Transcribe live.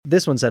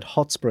This one said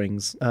hot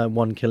springs,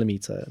 1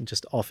 kilometer,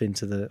 just off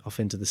into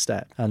the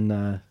steppe.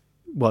 And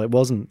well, it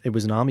wasn't. It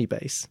was an army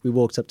base. We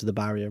walked up to the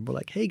barrier and we're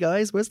like, "Hey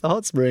guys, where's the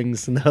hot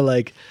springs?" And they're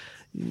like,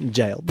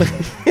 "Jail."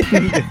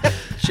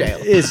 Jail.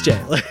 It's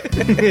jail.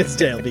 It's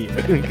jail for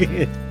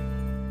you.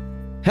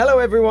 Hello,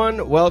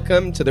 everyone.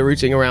 Welcome to the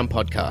Rooting Around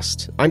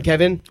podcast. I'm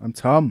Kevin. I'm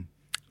Tom.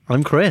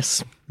 I'm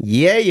Chris.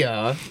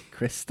 Yeah.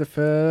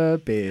 Christopher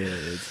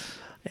Beard.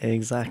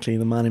 Exactly,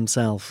 the man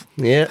himself.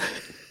 Yeah.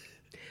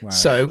 Wow.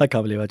 So, I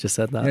can't believe I just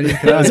said that.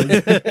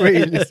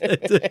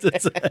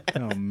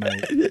 Oh,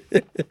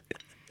 mate.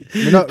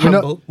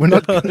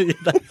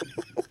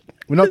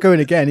 We're not going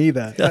again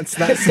either. That's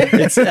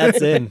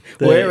in.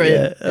 We're in.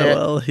 Yeah. Yeah.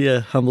 Well, yeah,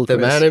 humble the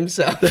Chris. man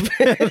himself.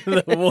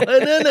 The one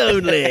and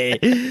only.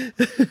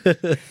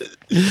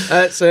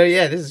 So,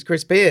 this is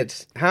Chris Beard.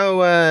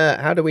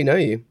 How do we know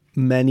you?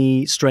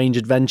 Many strange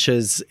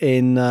adventures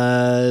in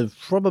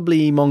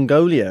probably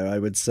Mongolia, I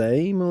would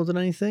say, more than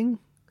anything.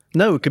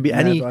 No, it could be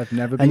I've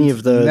never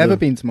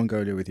been to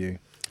Mongolia with you.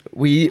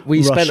 We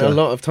spent Russia. a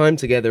lot of time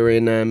together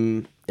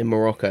in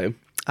Morocco.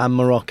 And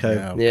Morocco.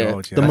 Yeah, Yeah.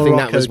 God, yeah. The I think that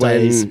Morocco was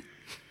days.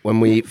 when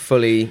we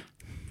fully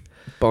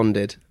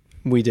bonded.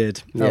 We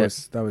did. That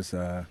was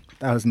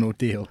an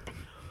ordeal.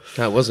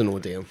 That was an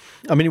ordeal.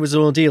 I mean, it was an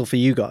ordeal for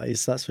you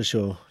guys, that's for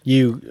sure.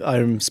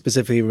 I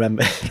specifically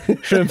remember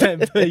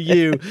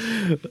you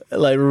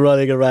like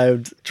running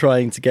around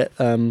trying to get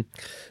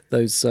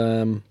those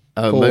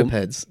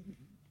Mopeds.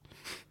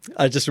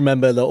 I just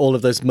remember that all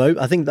of those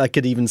I think I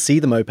could even see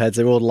the mopeds.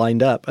 They were all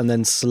lined up, and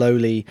then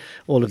slowly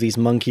all of these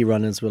monkey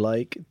runners were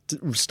like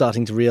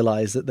starting to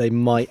realize that they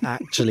might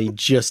actually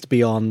just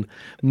be on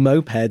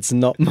mopeds,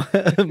 not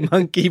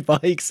monkey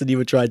bikes, and you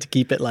were trying to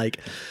keep it like,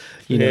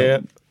 you know. Yeah.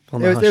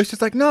 On It the was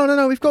just like,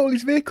 no, we've got all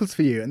these vehicles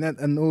for you,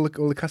 and all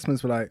the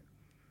customers were like,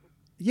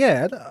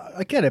 yeah,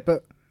 I get it,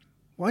 but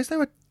why is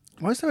there a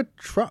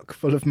truck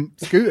full of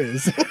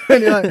scooters?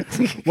 And you're like,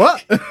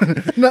 what?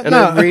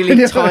 A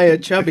really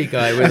tired, chubby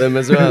guy with him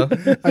as well.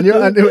 and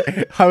you're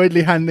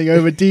hurriedly handing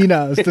over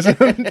dinars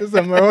to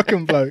some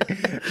Moroccan bloke.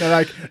 They're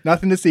like,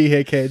 nothing to see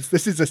here, kids.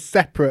 This is a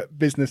separate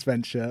business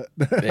venture.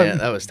 Yeah,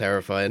 that was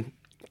terrifying.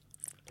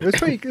 It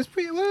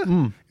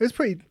was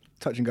pretty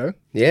touch and go.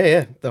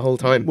 Yeah, the whole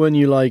time. Weren't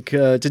you like,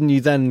 didn't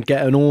you then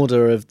get an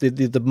order of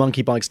the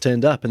monkey bikes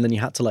turned up, and then you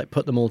had to like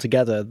put them all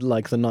together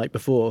like the night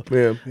before?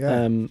 Yeah.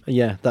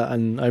 That,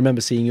 and I remember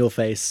seeing your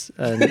face,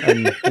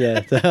 and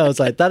yeah, I was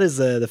like, that is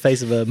the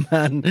face of a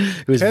man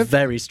who is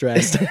very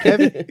stressed.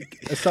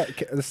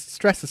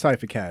 Stress aside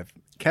for Kev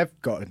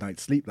got a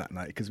night's sleep that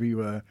night because was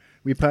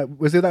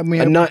it that we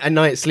A had,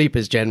 night's sleep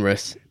is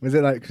generous. was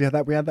it like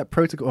we had that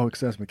protocol? Oh, because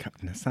that was with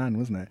Captain Hassan,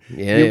 wasn't it?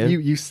 Yeah,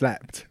 You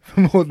slept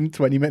for more than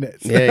 20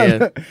 minutes.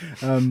 Yeah.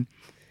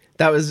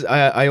 That was.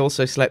 I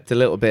also slept a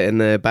little bit in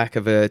the back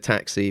of a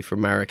taxi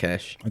from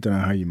Marrakesh, I don't know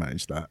how you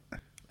managed that.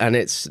 and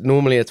it's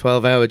normally a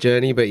 12-hour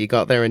journey, but you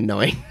got there in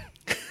 9.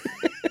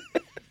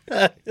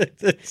 Oh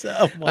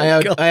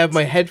my God. I had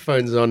my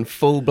headphones on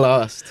full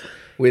blast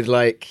with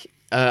like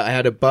I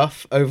had a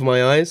buff over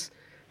my eyes,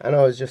 and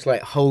I was just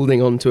like holding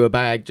onto a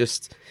bag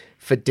just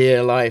for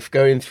dear life,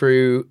 going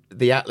through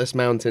the Atlas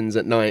Mountains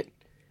at night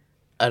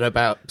at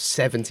about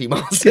 70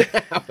 miles an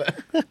hour.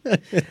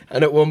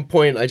 And at one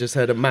point I just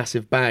heard a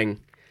massive bang,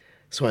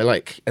 so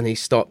and he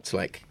stopped,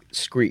 like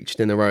screeched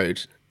in the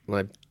road, and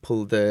I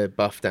pulled the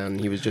buff down,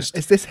 and he was just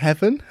Is this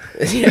heaven?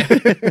 yeah.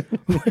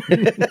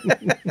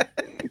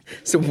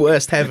 It's the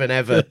worst heaven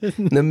ever,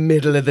 in the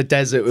middle of the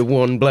desert with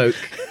one bloke.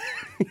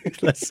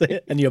 That's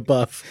it, and you're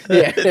buff.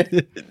 Yeah.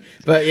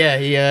 But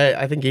yeah,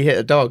 I think he hit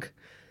a dog.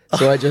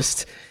 So I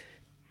just,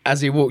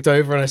 as he walked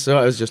over and I saw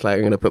it, I was just like,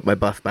 I'm going to put my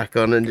buff back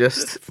on and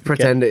just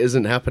pretend it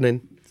isn't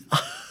happening.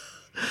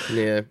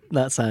 Yeah.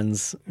 That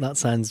sounds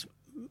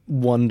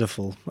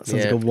wonderful. That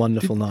sounds like a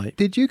wonderful night.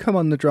 Did you come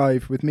on the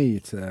drive with me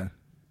to the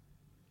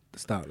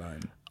start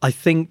line? I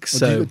think Or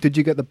so. Did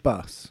you get the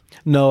bus?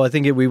 No, I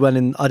think we went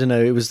in. I don't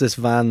know. It was this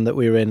van that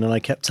we were in, and I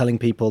kept telling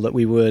people that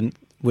we were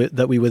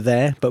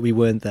there, but we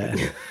weren't there,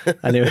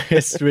 and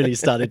it really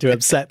started to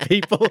upset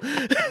people.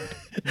 Yeah.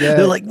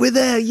 They're like, "We're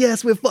there,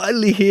 yes, we're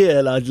finally here,"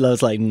 and I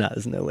was like, "No,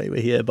 there's no way we're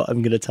here," but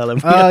I'm going to tell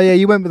them. Oh, yeah,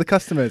 you went with the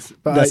customers.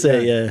 But That's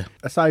it, yeah.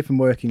 Aside from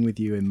working with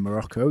you in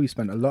Morocco, you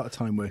spent a lot of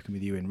time working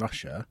with you in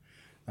Russia.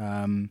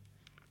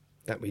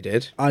 That we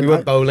did. I- We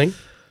went bowling.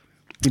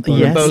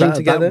 Yes, bowling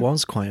together. that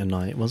was quite a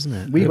night, wasn't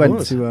it? We It went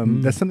was. to.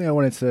 There's something I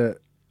wanted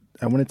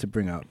to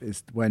bring up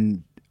is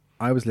when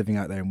I was living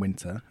out there in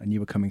winter and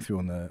you were coming through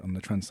on the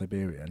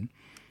Trans-Siberian,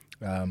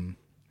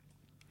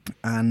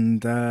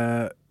 and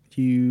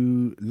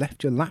you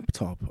left your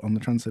laptop on the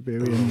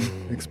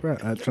Trans-Siberian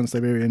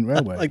Trans-Siberian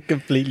Railway. I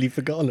completely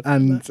forgotten about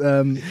And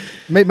that.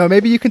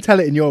 maybe you can tell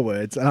it in your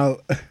words, and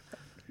I'll.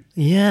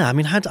 Yeah, I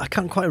mean, I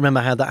can't quite remember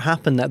how that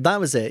happened. That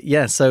was it.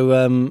 Yeah,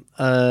 so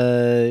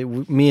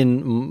me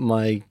and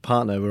my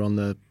partner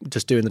were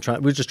just doing we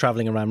were just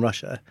traveling around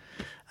Russia,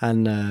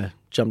 and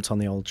jumped on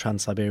the old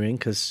Trans-Siberian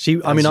because As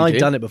you I'd do.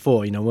 done it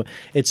before.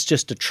 It's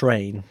just a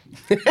train.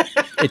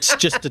 It's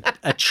just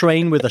a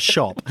train with a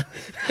shop.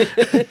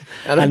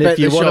 And I And bet if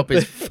you the wanna- shop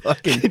is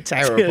fucking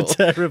terrible.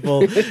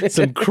 Terrible.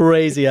 Some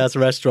crazy ass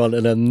restaurant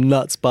and a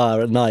nuts bar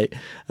at night.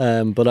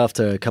 But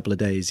after a couple of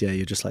days,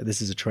 you're just like,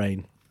 this is a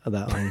train.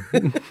 That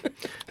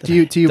Do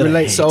you that I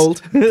relate? hate.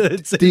 Sold.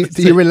 Do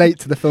you relate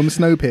to the film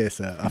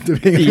Snowpiercer after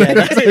being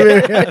Yeah,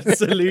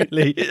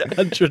 absolutely,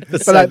 100%.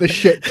 but like the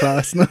shit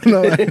class? No,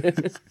 like,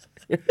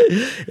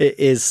 It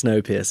is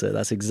Snowpiercer.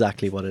 That's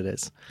exactly what it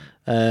is.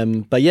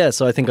 But yeah,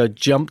 so I think I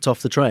jumped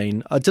off the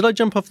train. Did I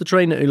jump off the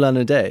train at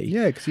Ulan-Ude?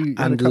 yeah, because you had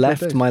a And couple of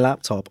left days. my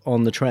laptop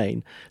on the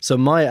train. So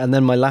my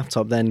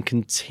laptop then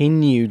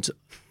continued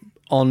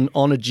on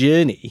a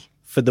journey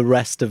for the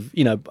rest of,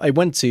 I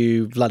went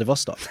to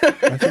Vladivostok.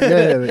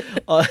 Yeah,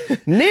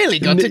 Nearly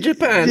got to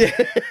Japan.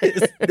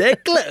 They're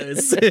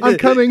close. I'm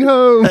coming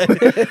home.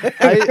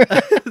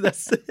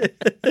 That's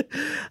it.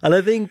 And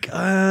I think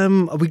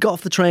we got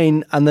off the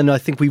train, and then I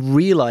think we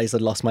realised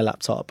I'd lost my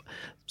laptop.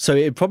 So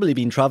it had probably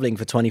been travelling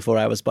for 24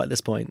 hours by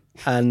this point.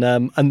 And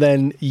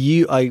then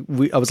I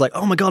was like,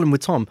 oh my God, I'm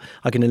with Tom.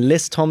 I can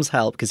enlist Tom's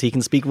help because he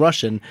can speak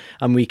Russian,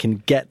 and we can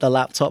get the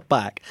laptop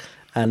back.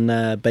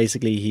 And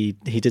basically, he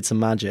did some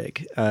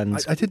magic, and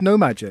I did no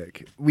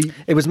magic.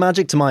 it was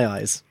magic to my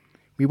eyes.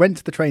 We went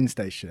to the train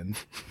station.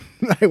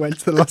 I went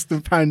to the Lost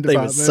and Found They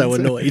were department. so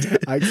annoyed.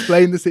 I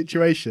explained the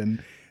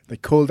situation. They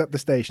called up the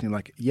station. They're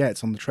like, yeah,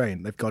 it's on the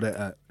train. They've got it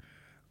at...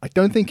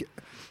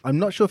 I'm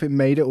not sure if it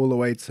made it all the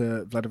way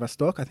to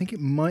Vladivostok. I think it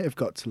might have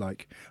got to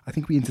I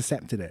think we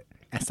intercepted it,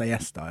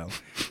 SAS style.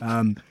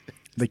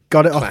 They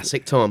got it off...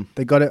 Classic Tom.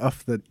 They got it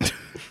off the...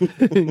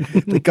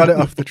 they got it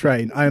off the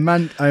train. I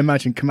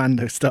imagine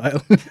commando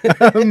style.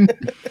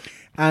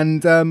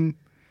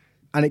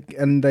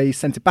 And they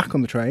sent it back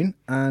on the train,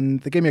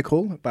 and they gave me a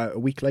call about a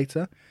week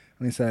later,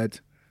 and they said,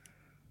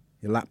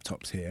 your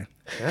laptop's here.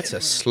 That's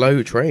a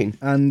slow train.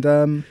 And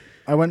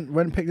I went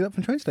and picked it up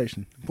from the train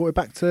station, brought it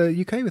back to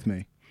UK with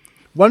me.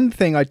 One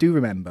thing I do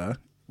remember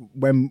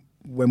when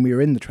we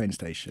were in the train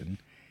station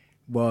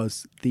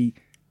was the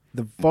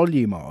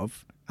volume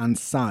of and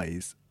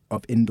size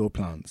of indoor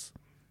plants.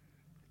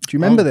 Do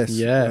you remember this?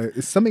 yeah.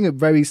 It's something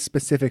very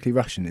specifically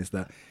Russian, is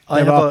that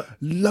I there have are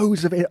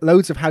loads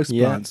of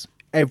houseplants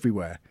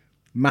everywhere,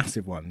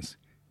 massive ones.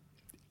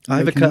 I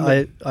have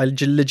They I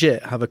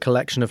legit have a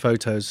collection of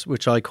photos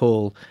which I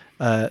call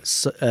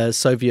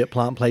Soviet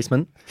plant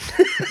placement.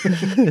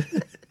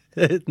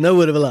 No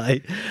word of a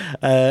lie.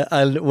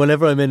 And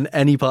whenever I'm in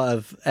any part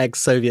of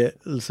ex-Soviet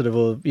sort of,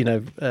 or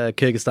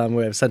Kyrgyzstan,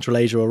 wherever, Central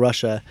Asia or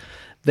Russia,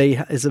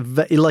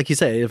 like you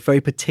say, a very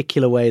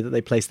particular way that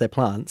they place their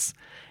plants.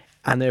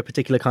 And they're a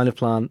particular kind of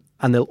plant,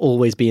 and they'll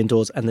always be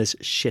indoors, and there's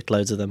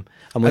shitloads of them.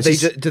 And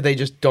Do they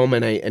just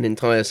dominate an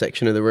entire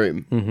section of the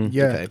room?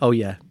 Yeah, Okay. oh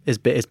yeah, it's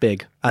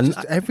big. And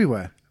just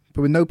everywhere,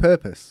 but with no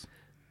purpose.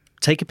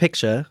 take a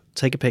picture,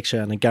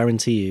 and I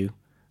guarantee you,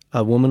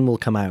 a woman will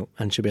come out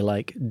and she'll be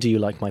like, "Do you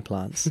like my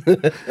plants?"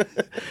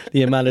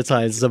 The amount of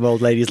times some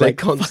old lady's They're like,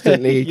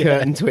 constantly Yeah,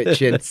 curtain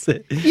twitching. that's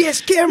it. Yes,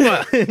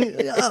 camera.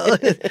 Oh,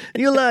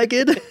 you like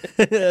it?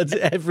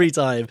 Every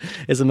time.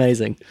 It's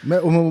amazing.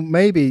 Well,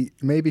 maybe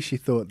she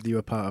thought you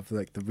were part of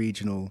the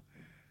regional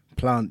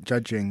plant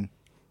judging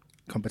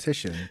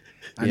competition,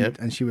 and, Yeah.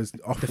 and she was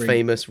The offering.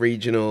 famous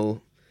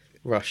regional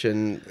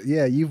Russian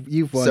Yeah,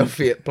 you've won.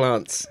 Soviet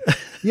plants.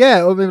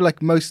 Yeah, or maybe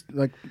most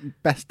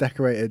best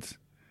decorated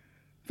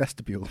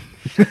vestibule.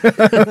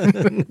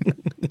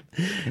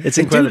 It's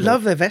They do incredible.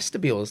 love their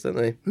vestibules, don't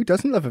they? Who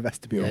doesn't love a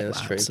vestibule? Yeah,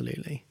 that's true.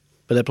 Absolutely.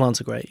 But their plants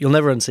are great. You'll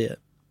never unsee it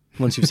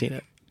once you've seen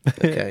it.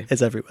 Okay.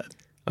 It's everywhere.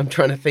 I'm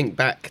trying to think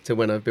back to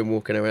when I've been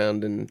walking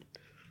around and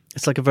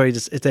It's like a very...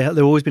 They've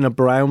always been a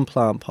brown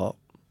plant pot,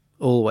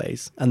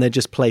 always. And they're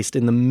just placed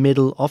in the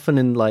middle, often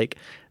in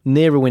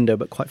near a window,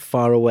 but quite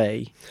far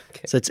away.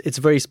 Okay. So it's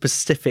a very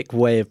specific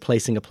way of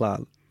placing a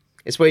plant.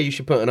 it's where you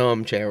should put an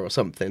armchair or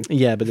something.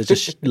 Yeah, but there's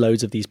just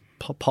loads of these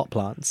pot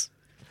plants.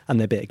 And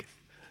they're big.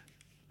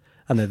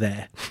 And they're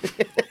there.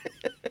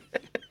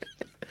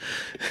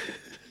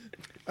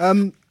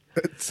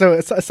 So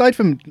aside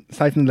from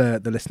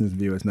the listeners and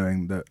viewers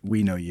knowing that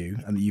we know you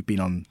and that you've been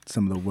on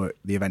some of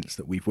the events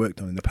that we've worked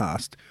on in the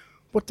past,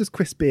 what does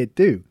Chris Beard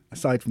do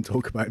aside from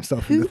talk about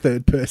himself in the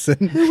third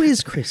person? Who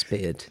is Chris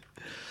Beard?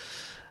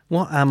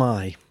 What am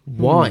I?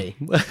 Why?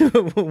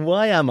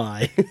 Why am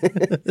I?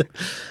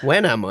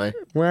 When am I?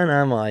 When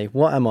am I?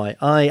 What am I?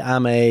 I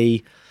am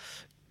a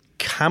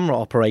camera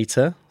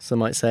operator, some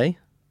might say,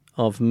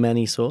 of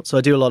many sorts. So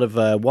I do a lot of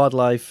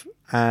wildlife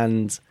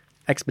and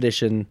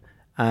expedition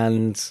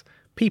and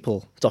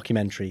people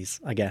documentaries,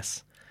 I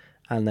guess.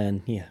 And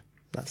then, yeah,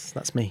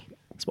 that's me.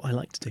 That's what I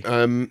like to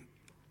do.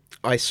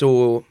 I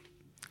saw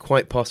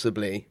quite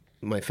possibly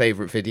my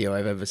favourite video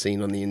I've ever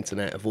seen on the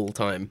internet of all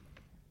time.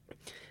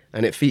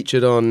 And it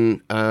featured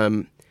on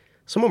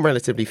someone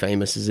relatively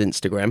famous's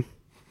Instagram.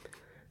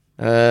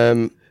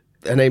 Her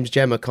name's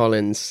Gemma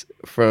Collins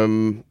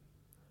from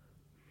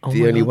Oh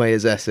The my Only God. Way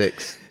is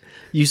Essex.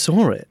 You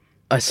saw it?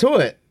 I saw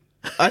it.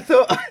 I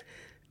thought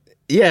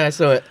Yeah, I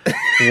saw it.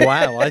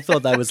 Wow, I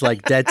thought that was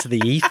like dead to the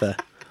ether.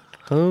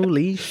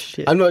 Holy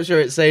shit. I'm not sure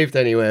it's saved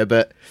anywhere,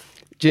 but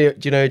do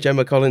you know who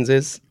Gemma Collins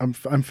is? I'm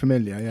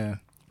familiar. Yeah.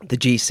 The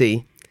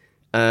GC.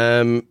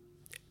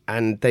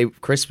 And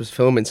Chris was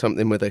filming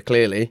something with her,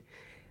 clearly.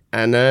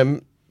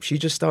 And she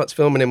just starts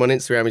filming him on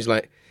Instagram. He's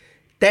like,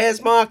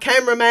 "There's my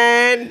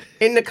cameraman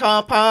in the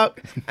car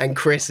park." And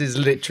Chris is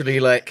literally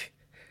like,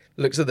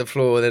 looks at the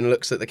floor, then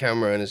looks at the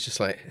camera and is just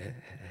like...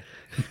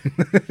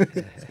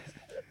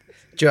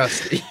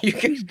 Just you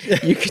could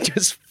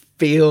just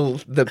feel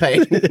the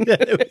pain.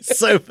 It was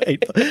so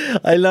painful.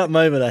 In that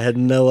moment, I had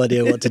no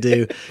idea what to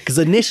do because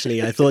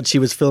initially I thought she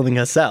was filming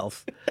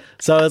herself.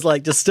 So I was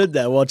like, just stood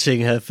there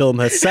watching her film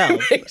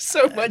herself. It makes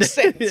so much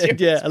sense.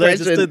 Yeah, and I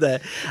just stood there,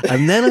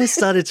 and then I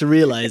started to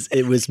realize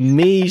it was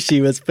me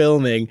she was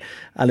filming,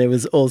 and it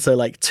was also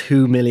like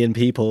 2 million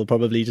people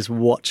probably just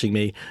watching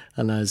me,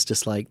 and I was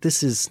just like,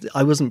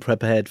 I wasn't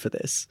prepared for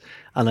this,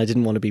 and I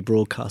didn't want to be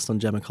broadcast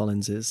on Gemma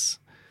Collins's,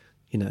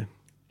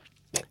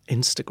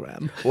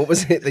 Instagram. What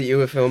was it that you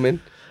were filming?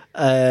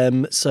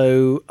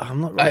 So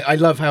I'm not right. I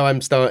love how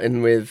I'm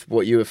starting with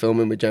what you were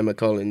filming with Gemma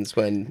Collins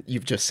when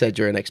you've just said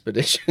you're an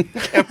expedition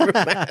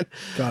cameraman.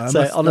 God,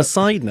 On a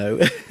side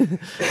note,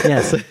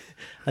 yes,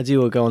 I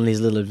do go on these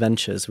little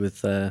adventures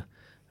with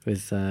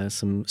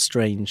some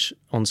strange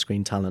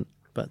on-screen talent,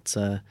 but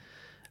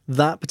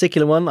that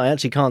particular one I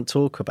actually can't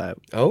talk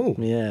about. Oh,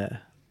 Yeah.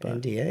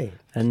 But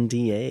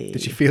NDA.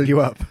 Did she feel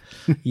you up?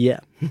 Yeah.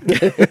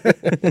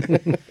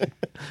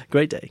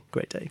 Great day.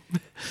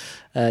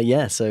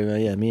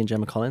 Me and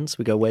Gemma Collins,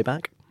 we go way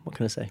back. What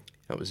can I say?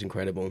 that was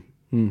incredible.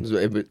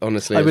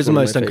 Honestly, I was the one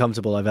of most my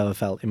uncomfortable I've ever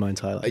felt in my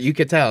entire life. You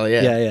could tell,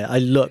 yeah. Yeah. I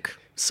look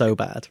so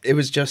bad. It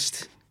was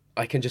just,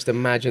 I can just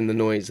imagine the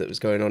noise that was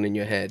going on in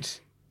your head.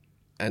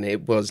 And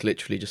it was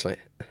literally just like...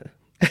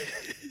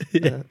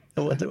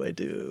 What do I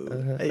do?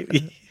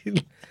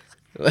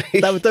 like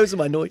Those are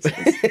my noises.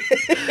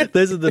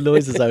 Those are the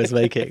noises I was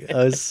making.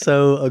 I was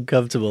so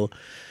uncomfortable.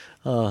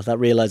 Oh, that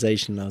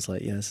realization, I was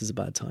like, yeah, this is a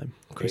bad time.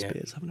 Crispy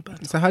is having a bad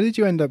time. So how did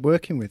you end up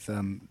working with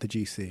the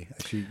GC,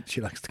 as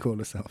she likes to call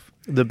herself?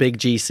 The big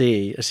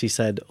GC, as she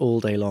said,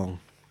 all day long.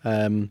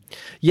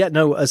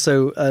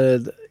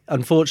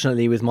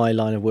 Unfortunately, with my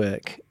line of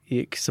work,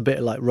 it's a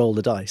bit like roll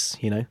the dice,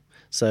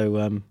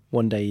 So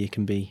one day you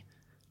can be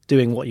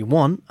doing what you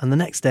want, and the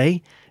next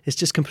day it's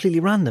just completely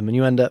random, and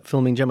you end up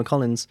filming Gemma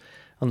Collins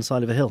on the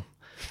side of a hill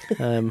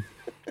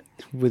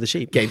with a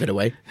sheep. gave it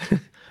away.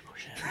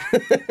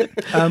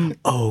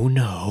 Oh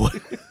no!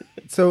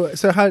 So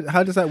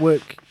how does that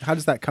work? How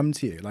does that come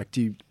to you? Like,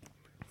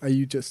 are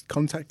you just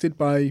contacted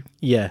by?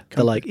 Yeah,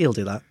 they're like, he'll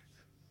do that.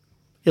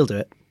 He'll do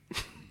it.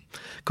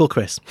 Call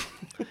Chris.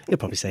 He'll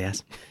probably say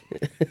yes.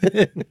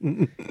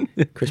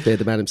 Chris Beard,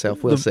 the man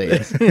himself, will say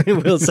yes.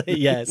 We'll say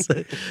yes.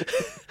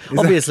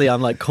 Obviously,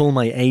 I'm like, call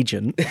my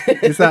agent.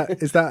 Is that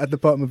at the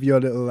bottom of your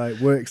little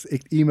works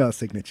email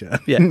signature?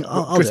 Yeah,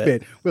 I'll Chris do it.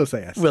 Beard, we'll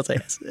say yes. We'll say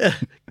yes.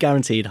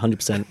 Guaranteed,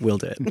 100%. We'll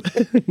do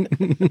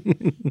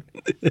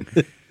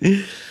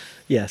it.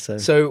 Yeah.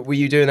 So were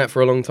you doing that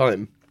for a long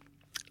time?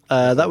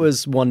 That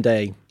was one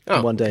day.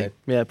 Oh, one day. okay.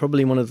 Yeah,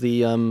 probably one of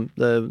the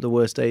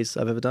worst days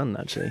I've ever done,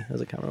 actually, as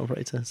a camera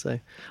operator. So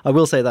I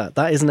will say that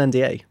is an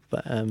NDA,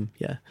 but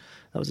yeah,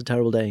 that was a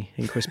terrible day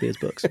in Chris Beard's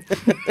books.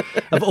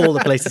 Of all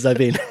the places I've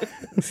been.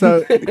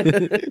 So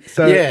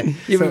Yeah,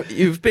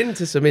 you've been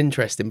to some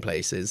interesting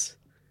places.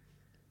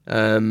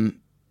 I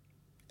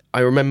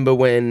remember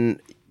when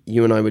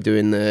you and I were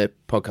doing the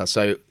podcast.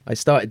 So I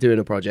started doing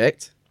a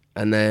project,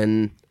 and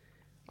then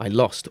I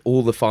lost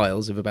all the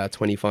files of about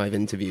 25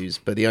 interviews,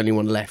 but the only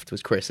one left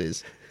was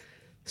Chris's.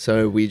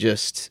 So we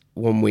just,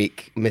 one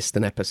week, missed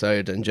an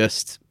episode and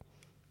just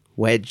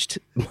wedged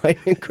mine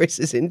and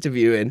Chris's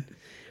interview in.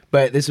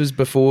 But this was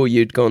before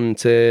you'd gone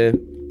to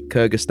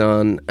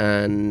Kyrgyzstan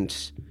and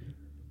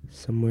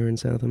somewhere in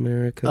South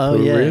America. Oh,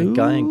 Peru? yeah,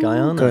 Guyana.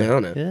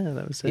 Guyana. Yeah,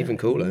 that was it. Even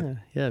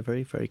cooler. Yeah,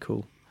 very, very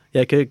cool.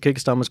 Yeah,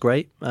 Kyrgyzstan was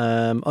great.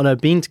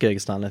 I've been to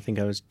Kyrgyzstan. I think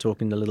I was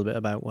talking a little bit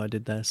about what I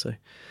did there. So,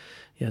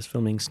 yeah, I was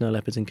filming snow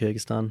leopards in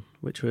Kyrgyzstan,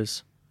 which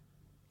was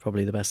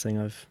probably the best thing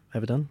I've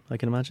ever done, I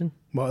can imagine.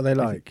 what are they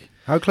like?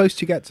 How close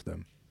do you get to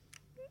them?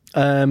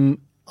 I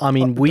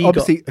mean,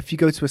 obviously if you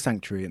go to a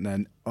sanctuary and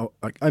then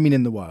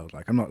in the wild,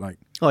 I'm not like.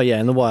 Oh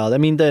yeah, in the wild. I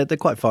mean, they're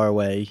quite far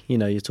away.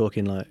 You're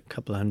talking like a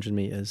couple of 100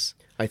 meters.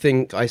 I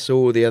think I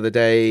saw the other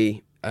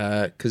day,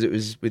 because it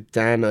was with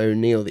Dan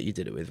O'Neill that you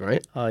did it with,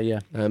 right? Oh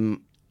yeah.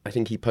 I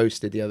think he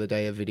posted the other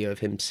day a video of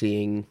him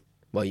seeing,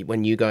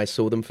 when you guys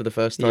saw them for the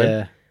first time.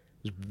 Yeah.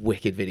 It was a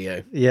wicked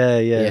video.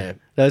 Yeah.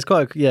 That was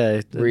quite.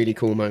 Really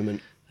cool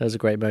moment. That was a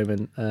great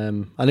moment.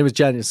 And it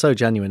was so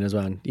genuine as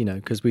well.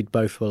 Because we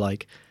both were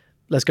like,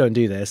 let's go and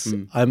do this.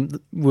 We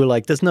were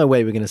like, there's no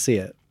way we're going to see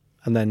it.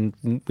 And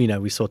then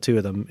we saw two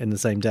of them in the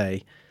same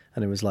day,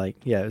 and it was like,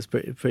 yeah, it was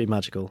pretty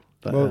magical.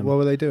 But what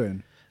were they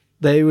doing?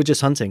 They were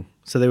just hunting.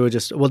 So they were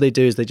just, what they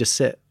do is they just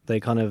sit. They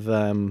kind of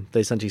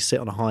they essentially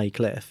sit on a high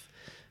cliff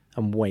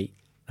and wait.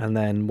 And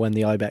then when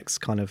the ibex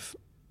kind of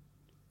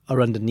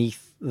are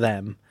underneath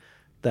them,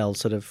 they'll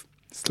sort of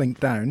Slink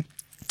down.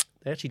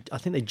 I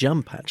think they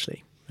jump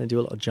actually. They do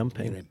a lot of Yeah,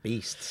 jumping. they're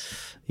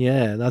beasts.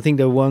 Yeah, and I think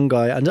the one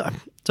guy, and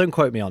don't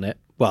quote me on it.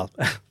 Well,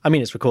 I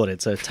mean it's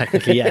recorded, so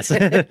technically yes.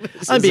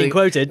 I'm being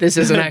quoted. This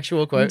is an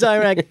actual quote.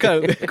 Direct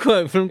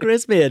quote from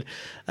Chris Beard.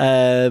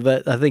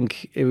 But I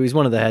think it was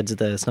one of the heads of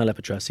the Snow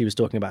Leopard Trust. He was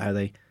talking about how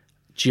they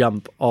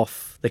jump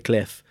off the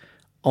cliff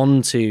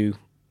onto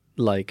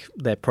like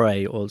their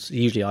prey, or it's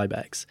usually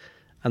ibex,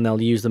 and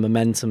they'll use the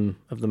momentum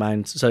of the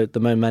mountain. So the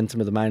momentum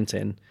of the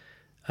mountain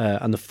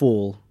and the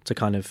fall to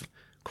kind of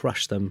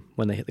crush them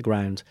when they hit the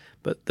ground.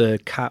 But the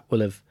cat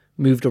will have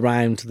moved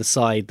around to the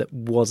side that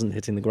wasn't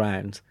hitting the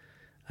ground,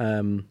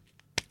 and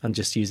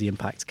just use the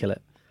impact to kill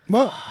it.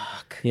 What?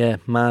 Yeah,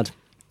 mad.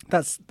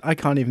 I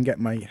can't even get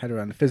my head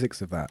around the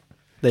physics of that.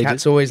 They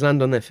Cats always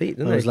land on their feet,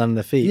 don't always they? land on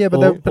their feet. Yeah,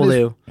 but or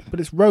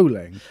it's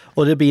rolling.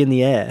 they'll be in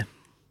the air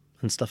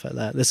and stuff like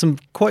that. There's some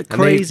quite And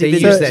crazy they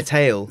videos. use their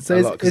tail So a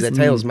is- lot because their is-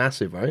 tail's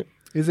massive, right?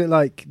 Is it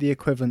like the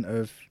equivalent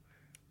of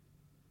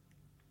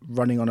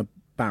running on a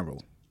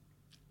barrel?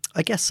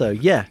 I guess so.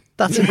 Yeah,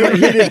 that's a great.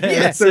 Yeah,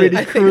 That's a really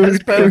I think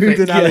that's crude perfect.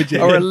 analogy.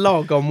 Or a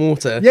log on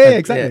water. Yeah,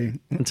 exactly.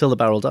 until the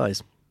barrel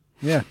dies.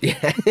 Yeah.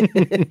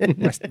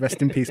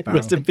 Rest in peace, barrel.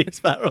 Rest in peace,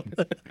 barrel.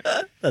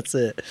 That's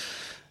it.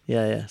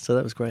 Yeah. So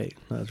that was great.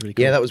 That was really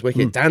cool. Yeah, that was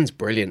wicked. Dan's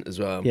brilliant as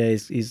well. Yeah,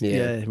 he's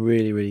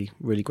really, really,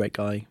 really great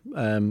guy.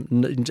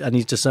 And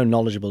he's just so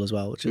knowledgeable as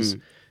well, which is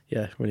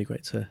really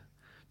great to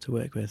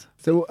work with.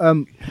 So,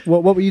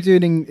 what were you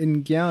doing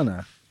in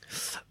Guyana?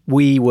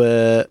 We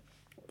were.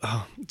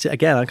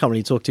 Again, I can't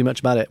really talk too much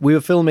about it. We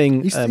were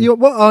filming.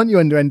 What aren't you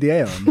under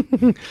NDA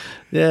on?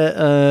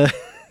 Yeah,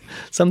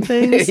 some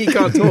things. He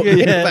can't talk.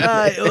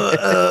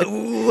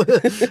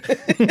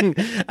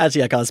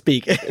 Actually, I can't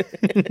speak.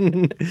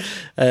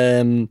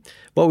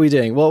 What were we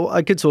doing? Well,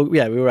 I could talk.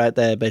 Yeah, we were out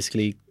there.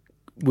 Basically,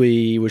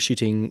 we were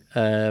shooting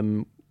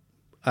an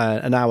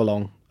hour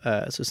long.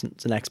 So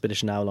it's an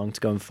expedition hour long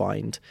to go and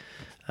find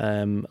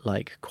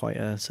like quite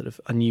a sort of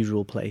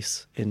unusual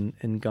place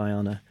in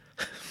Guyana.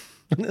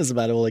 That's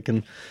about all I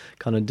can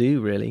kind of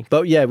do, really.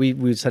 But yeah, we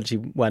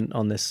essentially went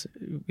on this,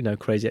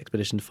 crazy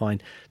expedition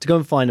to go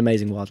and find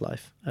amazing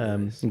wildlife.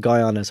 Nice.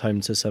 Guyana is home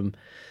to some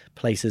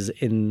places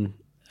in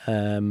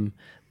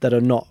that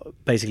are not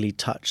basically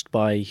touched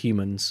by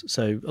humans.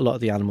 So a lot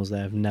of the animals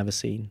there have never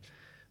seen,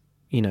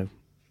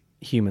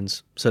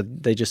 humans. So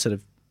they just sort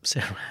of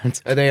sit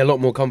around. Are they a lot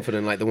more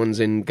confident, like the ones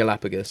in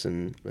Galapagos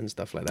and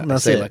stuff like that?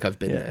 That's I say it. like I've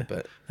been Yeah. there,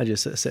 but I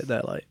just sort of sit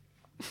there like.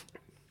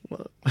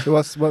 So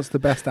what's the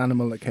best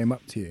animal that came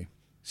up to you,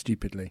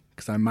 stupidly?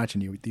 Because I imagine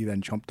you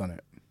then chomped on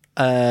it.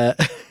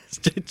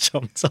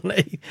 Chomped on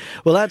it.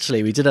 Well,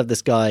 actually, we did have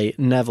this guy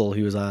Neville,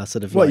 who was our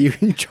sort of What,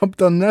 like, you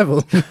chomped on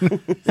Neville?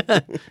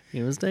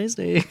 He was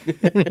tasty.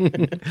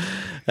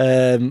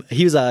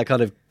 He was our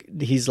kind of.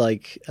 He's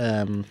like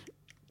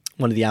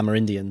one of the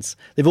Amerindians.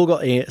 They've all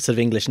got sort of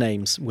English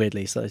names,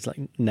 weirdly. So it's like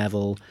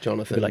Neville,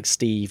 Jonathan. could be like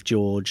Steve,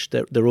 George.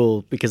 They're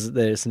all because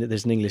there's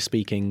an English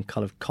speaking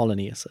kind of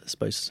colony, I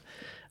suppose.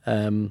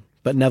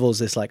 But Neville's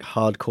this like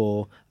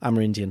hardcore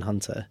Amerindian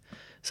hunter.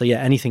 So yeah,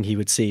 anything he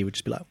would see would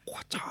just be like,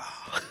 what?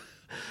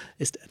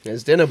 It's dead.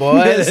 There's dinner,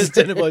 boys. It's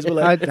dinner, boys. We're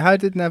like, How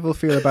did Neville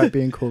feel about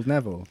being called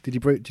Neville? Did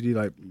you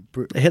like?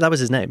 yeah, that was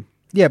his name.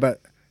 Yeah,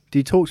 but did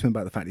you talk to him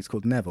about the fact he's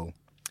called Neville?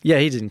 Yeah,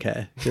 he didn't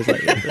care. He was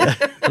like,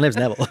 my name's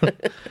Neville.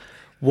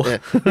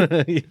 What?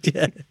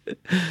 Yeah.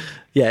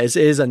 Yeah, it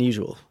is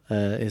unusual.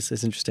 It's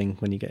interesting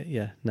when you get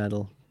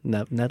Neville.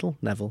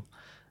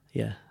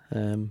 Yeah,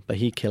 but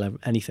he'd kill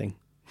anything.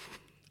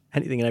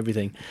 Anything and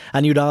everything.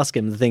 And you'd ask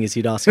him,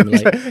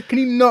 like... Can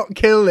you not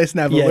kill this,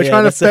 Neville? Yeah, We're yeah,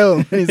 trying to that's it.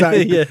 film. And he's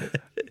like, Yeah.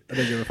 I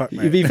don't give a fuck,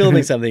 mate. You'd be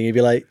filming something, you'd be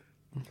like...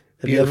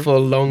 have you ever- Beautiful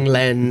long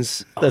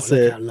lens. That's look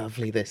it. how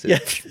lovely this is. Yeah.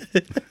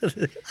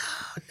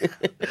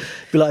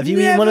 Be like, have you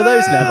eaten one of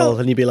those, Neville?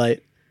 And you'd be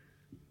like...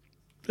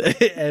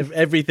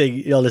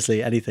 everything,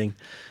 honestly, anything.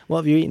 What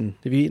have you eaten?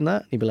 Have you eaten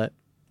that? And you'd be like...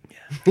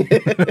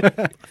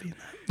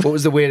 What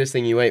was the weirdest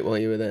thing you ate while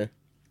you were there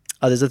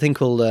Oh, there's a thing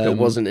called... that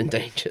wasn't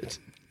endangered?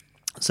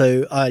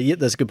 So yeah,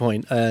 that's a good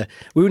point. We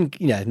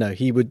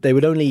wouldn't, They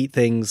would only eat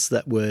things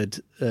that were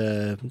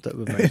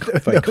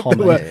very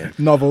common. Well,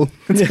 novel.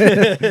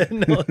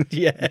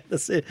 Yeah,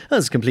 that's it.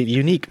 That's completely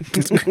unique.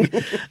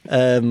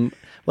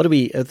 What do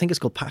we? I think it's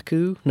called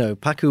pacu. No,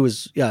 pacu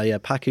was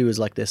pacu is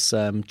like this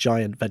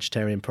giant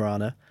vegetarian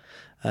piranha.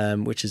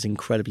 Which is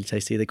incredibly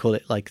tasty. They call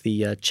it like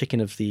the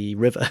chicken of the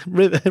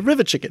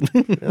river chicken.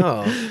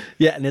 Oh,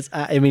 Yeah, and it's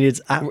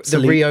the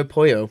absolutely Rio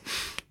Pollo.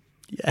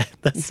 Yeah,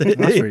 that's it.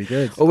 That's really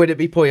good. Or would it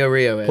be Pollo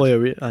Rio? Ed? Pollo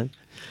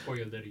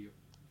Pollo de Rio.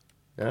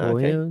 Ah,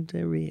 okay. Pollo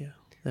de Rio.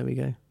 There we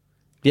go.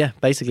 Yeah,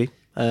 basically,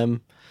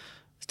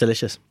 it's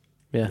delicious.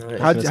 Yeah.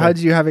 Nice. How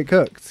did you have it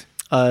cooked?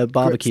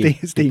 Barbecue,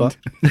 Steamed.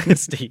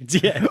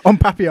 steamed. Yeah. On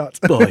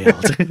papillote.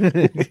 Boiled.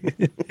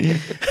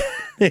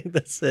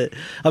 That's it.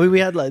 I mean, we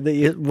had like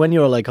when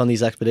you're like on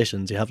these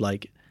expeditions, you have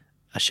like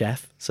a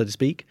chef, so to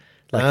speak.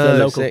 Like the Oh,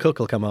 local sick. cook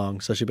will come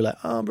along, so she'll be like,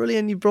 "Oh,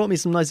 brilliant! You brought me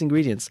some nice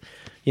ingredients."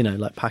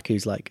 Like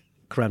pacu's like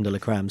creme de la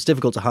creme. It's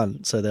difficult to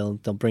hunt, so they'll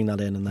bring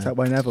that in and Is then that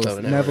why Neville's So,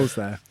 no. Neville's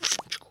there?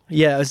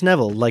 Yeah, it's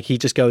Neville. Like, he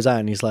just goes out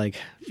and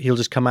he'll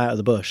just come out of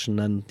the bush and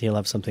then he'll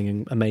have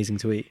something amazing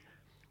to eat.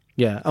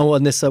 Yeah. Oh,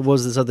 and this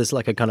this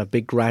like a kind of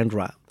big ground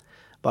rat,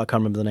 but I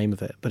can't remember the name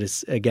of it. But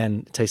it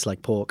tastes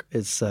like pork.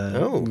 It's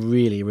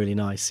really, really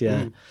nice.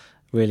 Yeah.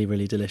 Really,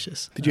 really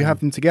delicious. Did you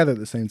have them together at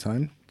the same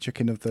time?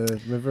 Chicken of the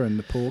river and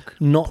the pork?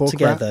 Not pork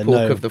together, rat? no.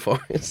 Pork of the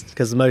forest.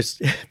 Because the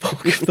most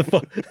pork of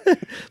the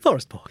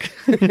forest pork.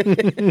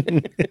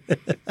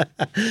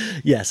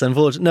 Yes,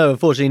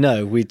 unfortunately,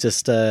 no. We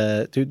just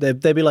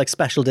they'd be like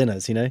special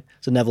dinners, you know.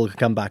 So Neville could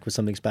come back with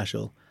something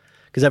special.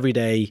 Because every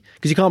day,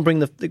 because you can't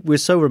bring we're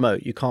so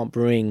remote, you can't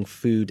bring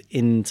food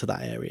into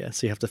that area.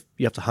 So you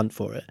have to hunt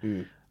for it,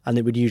 and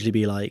it would usually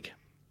be like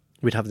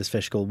we'd have this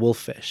fish called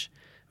wolffish,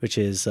 which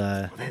is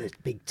They're the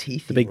big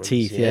teeth. the big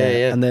teeth,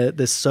 yeah. And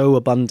they're so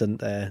abundant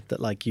there that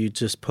like you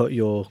just put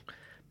your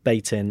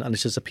bait in, and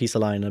it's just a piece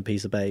of line and a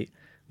piece of bait.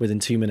 Within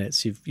 2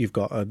 minutes, you've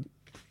got an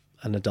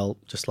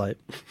adult just like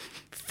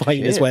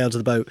fighting his way onto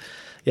the boat.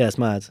 Yeah, it's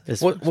mad.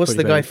 What's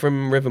the guy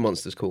from River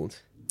Monsters called?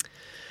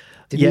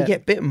 Did he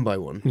get bitten by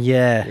one?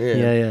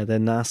 Yeah. They're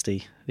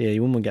nasty. Yeah,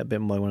 you wouldn't want to get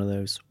bitten by one of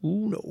those.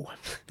 Ooh, no.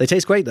 They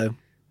taste great though.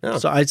 Oh.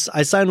 So I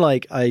sound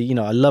like I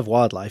love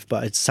wildlife,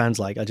 but it sounds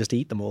like I just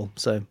eat them all.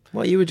 So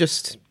you were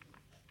just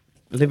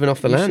living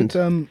off the land.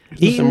 Should,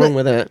 There's nothing wrong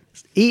with that.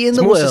 Eating it's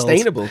the more world.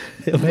 Sustainable.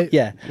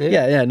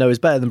 Yeah. No, it's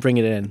better than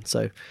bringing it in.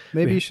 So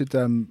maybe we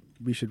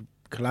should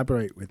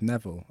collaborate with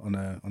Neville on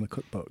a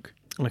cookbook.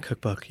 On a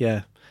cookbook,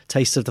 yeah.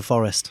 Taste of the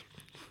forest.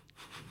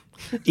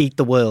 Eat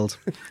the world.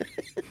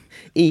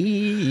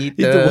 Eat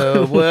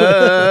the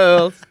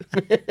world.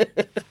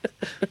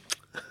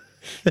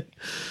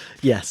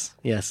 Yes,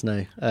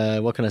 no.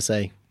 What can I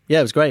say? Yeah,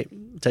 it was great.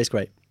 It tastes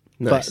great.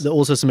 Nice. But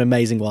also some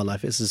amazing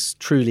wildlife. This is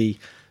truly,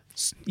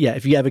 yeah,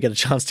 if you ever get a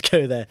chance to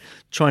go there,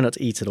 try not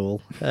to eat it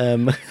all.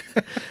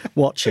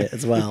 Watch it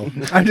as well.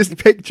 I'm just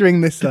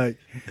picturing this, like,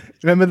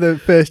 remember the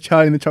first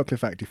Charlie and the Chocolate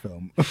Factory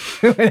film?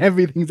 When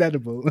everything's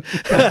edible. And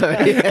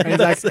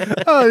it's like,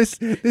 oh,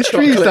 this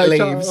tree's like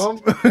leaves.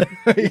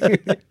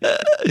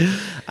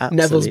 Absolutely.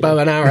 Neville's bow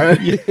and arrow.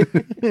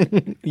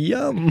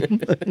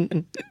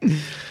 Yum.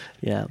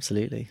 Yeah,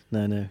 absolutely.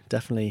 No,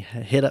 definitely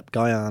hit up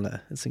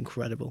Guyana. It's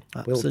incredible.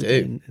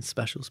 Absolutely, it's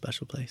a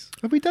special place.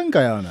 Have we done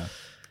Guyana?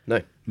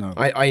 No. No.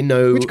 I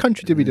know. Which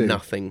country did we do?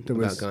 Nothing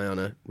about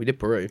Guyana. We did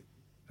Peru.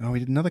 Oh, we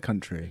did another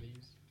country.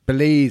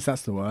 Belize,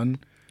 that's the one.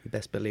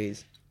 Best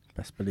Belize.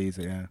 Best Belize,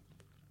 yeah.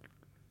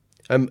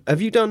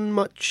 Have you done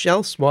much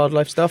else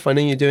wildlife stuff? I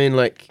know you're doing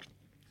like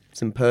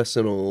some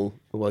personal.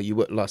 Well, you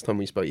were last time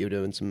we spoke. You were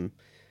doing some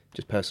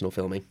just personal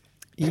filming.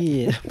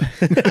 Yeah.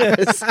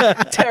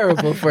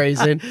 Terrible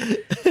phrasing.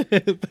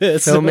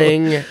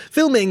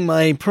 Filming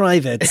my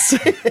privates.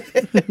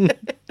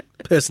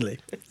 Personally.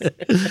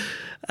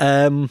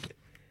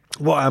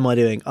 What am I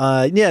doing?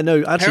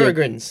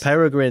 Actually,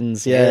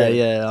 Peregrines.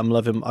 Yeah. I'm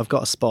loving. I've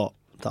got a spot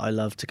that I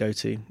love to go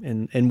to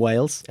in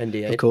Wales.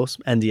 NDA, of course.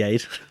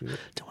 NDA.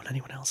 Don't want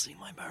anyone else seeing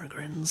my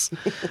peregrines.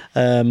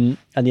 And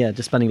yeah,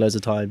 just spending loads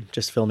of time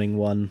just filming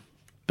one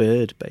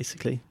bird,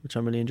 basically, which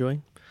I'm really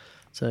enjoying.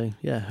 So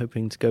yeah,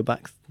 hoping to go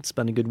back,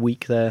 spend a good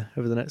week there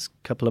over the next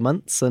couple of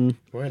months, and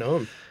right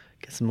on.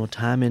 Get some more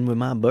time in with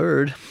my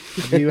bird.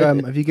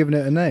 Have you given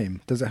it a name?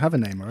 Does it have a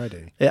name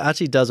already? It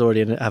actually does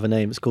already have a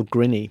name. It's called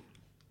Grinny.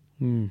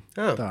 Oh,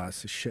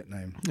 that's a shit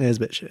name. It is a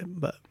bit shit,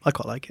 but I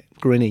quite like it.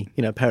 Grinny,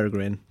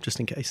 peregrine, just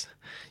in case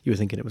you were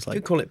thinking it was like...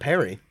 You could call it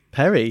Perry.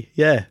 Perry,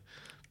 yeah.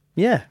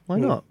 Yeah, why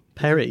not?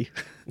 Perry.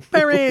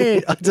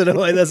 Perry! I don't know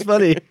why that's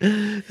funny.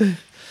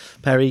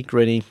 Perry,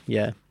 Grinny,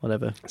 yeah,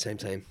 whatever.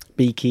 Same.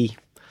 Beaky.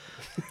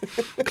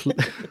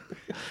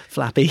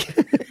 Flappy.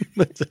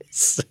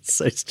 It's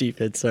so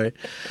stupid, sorry.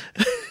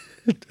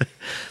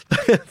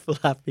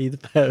 Flappy the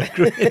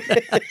peregrine.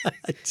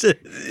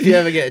 If you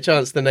ever get a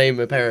chance to name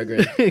a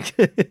peregrine.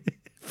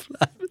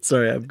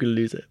 Sorry, I'm going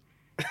to lose it.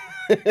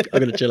 I'm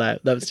going to chill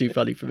out. That was too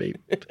funny for me.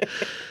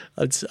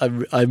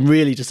 I'm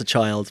really just a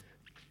child.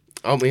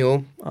 Aren't we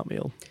all?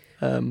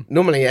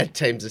 Normally Ed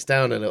tames us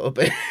down a little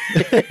bit.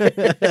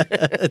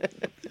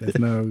 There's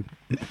no...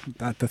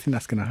 I think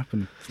that's going to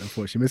happen,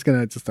 unfortunately. It's going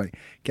to just like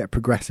get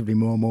progressively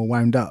more and more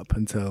wound up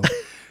until...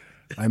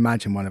 I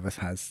imagine one of us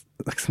has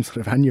like some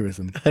sort of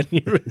aneurysm.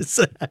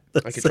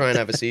 I could try and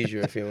have a seizure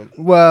if you want.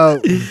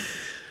 Well,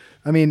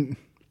 I mean,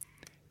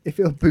 if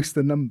it'll boost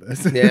the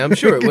numbers. Yeah, I'm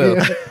sure it will.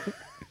 Yeah.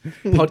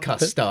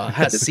 Podcast star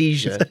has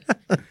seizure.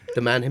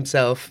 The man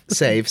himself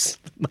saves.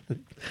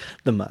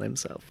 The man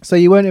himself. So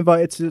you weren't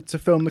invited to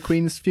film the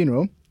Queen's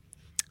funeral?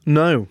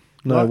 No,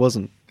 I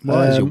wasn't.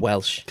 Why? Because you're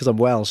Welsh. Because I'm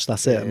Welsh,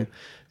 that's it.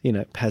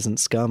 I'm, peasant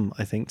scum,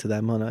 I think, to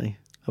them, aren't I?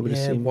 I would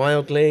assume.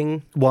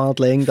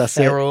 Wildling, that's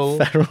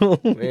feral. It. Feral.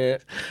 Yeah.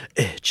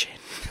 Urchin.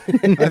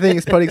 I think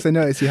it's probably because I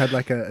noticed you had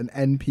like an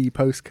NP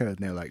postcode and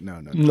they were like,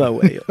 no. No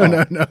way. Oh.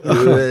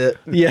 No.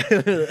 Yeah.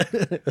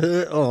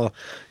 Oh,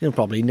 you'll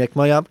probably nick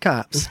my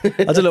hubcaps.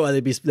 I don't know why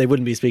they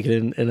wouldn't be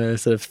speaking in a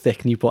sort of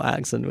thick Newport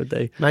accent, would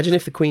they? Imagine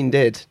if the Queen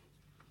did.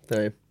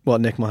 No. What,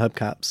 nick my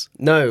hubcaps?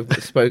 No,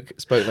 spoke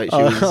like she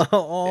was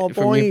Oh,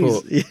 from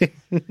boys.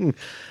 Newport.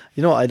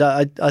 You know what?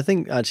 I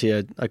think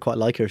actually I quite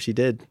like her if she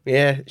did.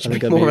 Yeah, I she'd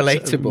think be I'd more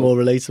relatable. More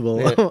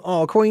relatable. Yeah.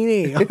 Oh,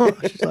 Queenie. Oh,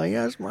 she's like,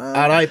 yes, man.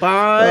 All right,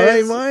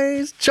 Hey, boys.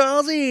 boys.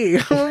 Charlie.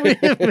 What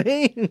do you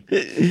mean?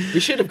 We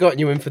should have gotten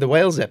you in for the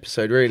Wales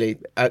episode, really.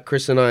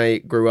 Chris and I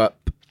grew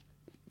up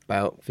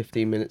about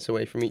 15 minutes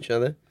away from each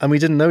other. And we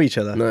didn't know each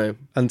other. No.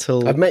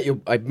 Until... I've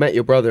met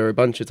your brother a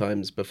bunch of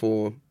times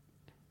before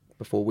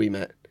we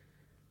met.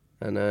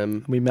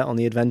 And we met on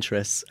The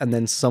Adventurous, and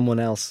then someone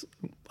else,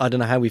 I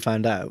don't know how we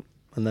found out,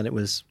 and then it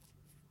was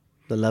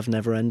the love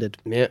never ended.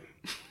 yeah.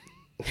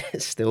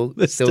 It's still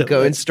going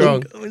strong. Still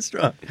going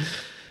strong.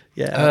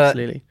 Yeah,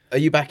 absolutely. Are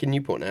you back in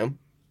Newport now?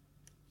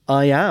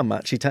 I am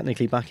actually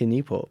technically back in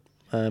Newport.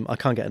 I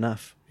can't get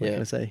enough. What Yeah.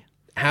 can I say?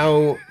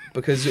 How?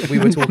 Because we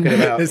were talking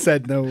about It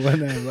said no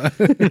one ever.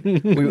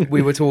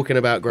 we were talking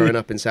about growing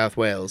up in South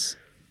Wales.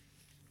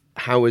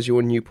 How was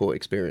your Newport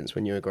experience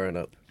when you were growing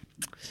up?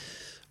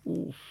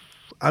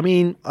 I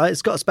mean,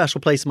 it's got a special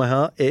place in my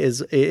heart. It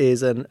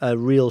is a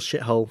real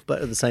shithole,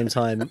 but at the same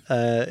time,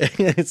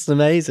 it's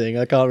amazing.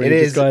 I can't really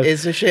describe.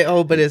 It's a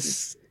shithole, but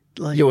it's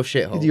like your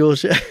shithole. Your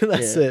shit.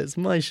 That's Yeah. it. It's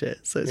my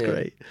shit. So it's Yeah.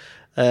 great.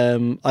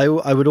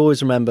 I would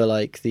always remember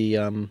like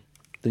the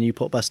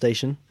Newport bus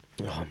station.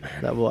 Oh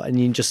man, That what, and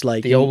you just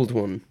like the old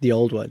one. the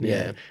old one, yeah.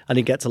 Yeah. And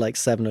you get to like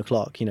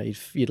 7:00. You know,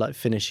 you'd like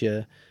finish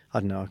your, I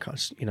don't know, I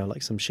can't,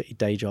 like some shitty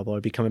day job, or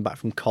I'd be coming back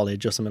from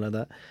college or something like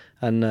that,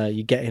 and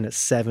you get in at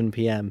 7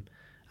 p.m.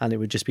 and it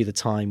would just be the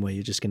time where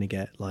you're just going to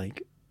get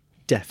like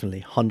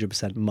definitely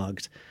 100%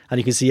 mugged, and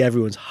you can see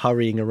everyone's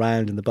hurrying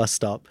around in the bus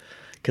stop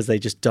because they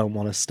just don't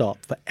want to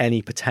stop for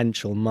any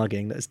potential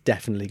mugging that's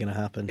definitely going to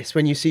happen. It's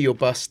when you see your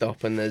bus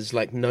stop and there's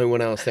like no one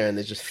else there, and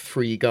there's just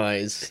three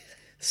guys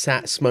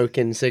sat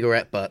smoking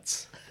cigarette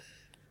butts.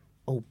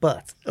 Oh,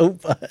 butt. Oh,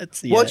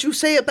 but yeah. What'd you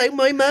say about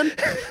my man?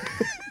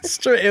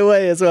 Straight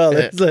away as well. Yeah.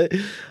 It's like,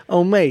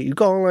 oh mate, you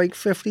got like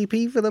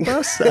 50p for the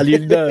bus, and you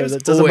know It was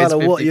that doesn't always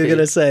matter what you're 50p.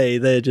 gonna say,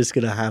 they're just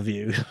gonna have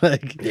you.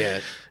 Like, Yeah.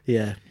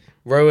 yeah.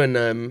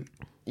 Rowan,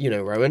 you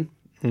know Rowan.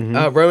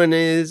 Mm-hmm. Rowan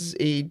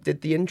he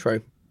did the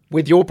intro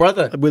with your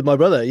brother. With my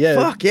brother, yeah.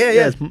 Fuck, yeah.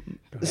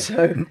 it's-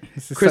 So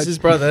This is Chris's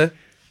such- brother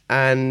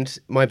and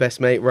my best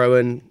mate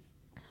Rowan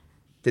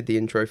did the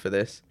intro for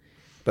this.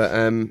 But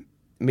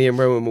me and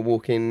Rowan were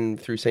walking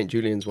through St.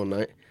 Julian's one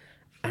night,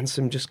 and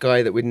some just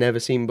guy that we'd never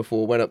seen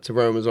before went up to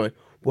Rowan and was like,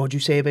 "What'd you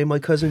say about my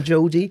cousin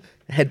Jodie?"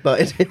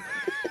 Headbutted him.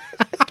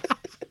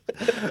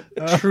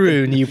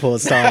 True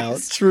Newport style.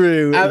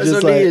 True. That was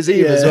Just on New like, Year's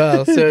Eve as yeah.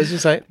 well. So it's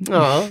just like,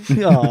 oh,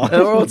 Aw.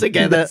 we're all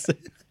together.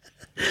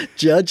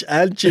 Judge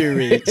and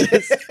jury.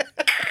 Just-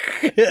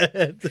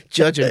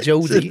 Judge and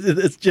Jodie.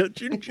 It's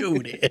Judge and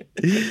Judy.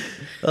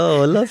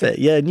 Oh, I love it.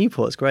 Yeah,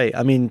 Newport's great.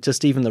 I mean,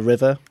 just even the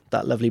river,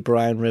 that lovely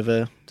brown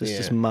river,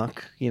 just Yeah.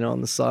 muck,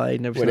 on the side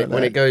and everything When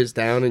like it that. goes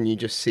down and you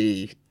just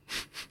see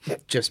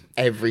just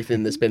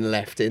everything that's been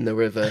left in the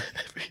river.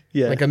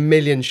 Yeah. Like a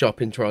million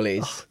shopping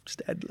trolleys,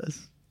 Just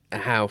endless. a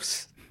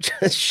house,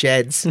 just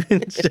sheds.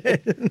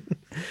 The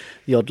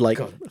odd like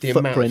God, the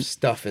amount of footprint.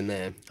 stuff in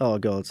there. Oh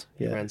god,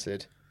 yeah.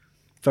 Rancid.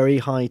 Very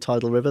high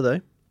tidal river though.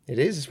 It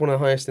is. It's one of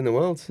the highest in the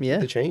world. Yeah.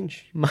 The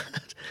change. Mad.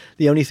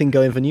 The only thing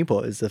going for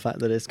Newport is the fact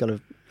that it's got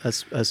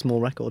a small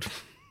record.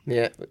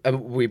 Yeah.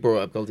 We brought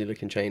up Goldie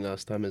Looking Chain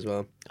last time as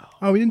well.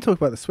 Oh, we didn't talk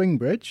about the swing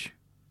bridge.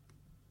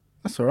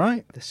 That's all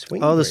right. The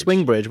swing. Oh, the bridge.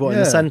 swing bridge. What in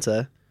the Yeah.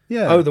 centre?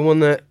 Yeah. Oh, the one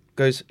that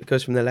goes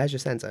from the leisure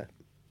centre.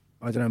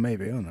 I don't know.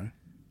 Maybe I don't know.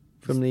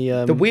 From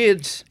the The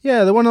weird.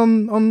 Yeah, the one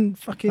on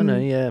fucking. I know.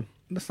 Yeah.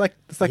 It's like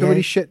Yeah. a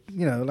really shit.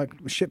 Like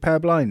shit pair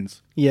of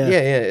blinds. Yeah. Yeah,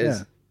 it is.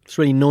 Yeah. It's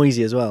really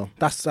noisy as well.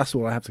 That's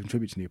all I have to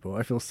contribute to Newport.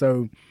 I feel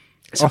so.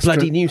 It's a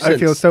bloody nuisance. I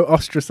feel so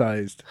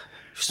ostracised.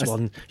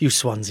 You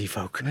Swansea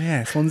folk.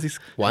 Yeah, Swansea's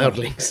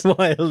Wildlings.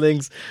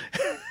 Wildlings.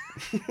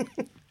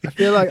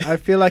 I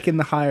feel like in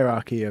the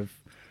hierarchy of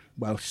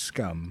Welsh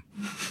scum,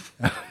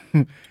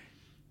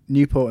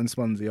 Newport and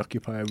Swansea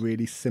occupy a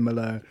really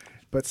similar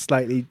but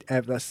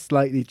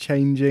slightly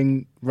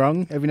changing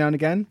rung every now and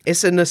again.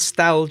 It's a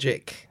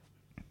nostalgic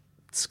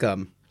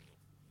scum.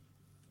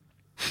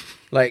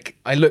 Like,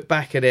 I look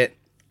back at it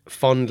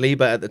fondly,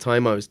 but at the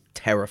time I was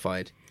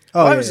terrified.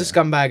 Oh, I yeah, was a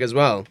yeah. scumbag as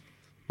well.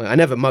 Like, I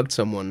never mugged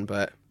someone,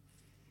 but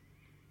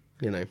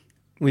I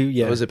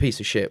was a piece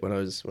of shit when I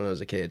was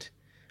a kid.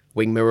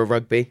 Wing mirror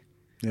rugby.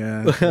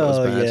 Yeah.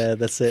 Oh bad. yeah,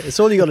 that's it. It's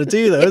all you got to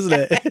do though, isn't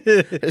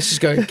it? Let's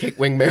just go and kick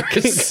wing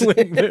mirrors.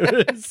 Wing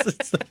mirrors.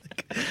 It's like,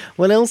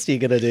 what else are you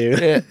gonna do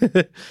Yeah.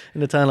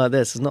 in a town like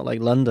this? It's not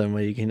like London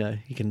where you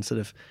can sort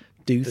of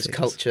do There's things.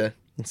 culture.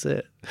 That's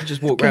it.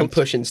 Just walk around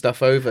pushing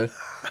stuff over.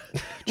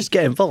 Just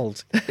get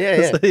involved. Yeah,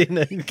 yeah. So,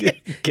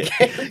 get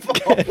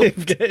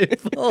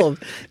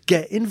involved.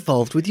 Get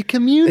involved with your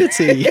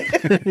community.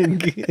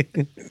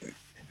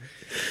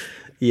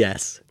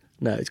 Yes.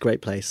 No, it's a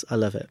great place. I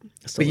love it.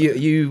 I still But love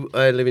it. you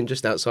are living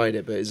just outside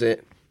it, but is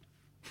it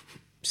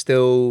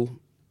still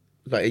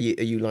like are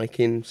you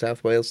liking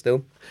South Wales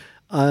still?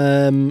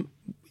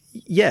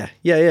 Yeah.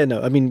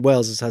 No, I mean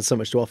Wales has so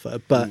much to offer,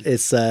 but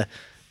it's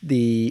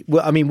me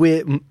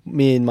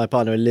and my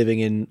partner are living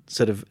in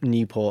sort of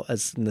Newport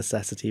as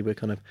necessity. We're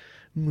kind of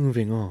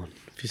moving on,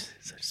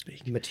 so to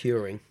speak,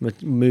 Maturing.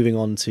 Moving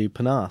on to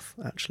Penarth,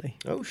 actually.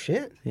 Oh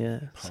shit! Yeah,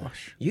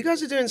 Posh. You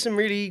guys are doing some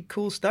really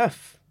cool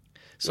stuff.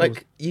 So-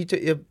 Like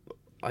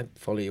I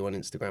follow you on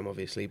Instagram,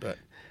 obviously, but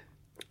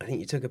I think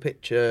you took a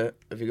picture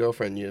of your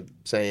girlfriend. You're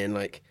saying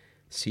like,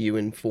 "See you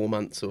in 4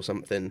 months" or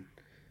something,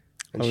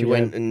 and she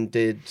went and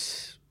did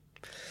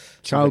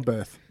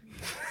Childbirth.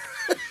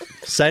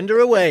 Send her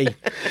away.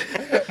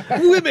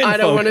 Women. I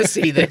don't want to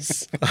see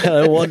this. I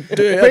don't want to.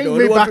 Bring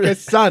me back a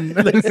son.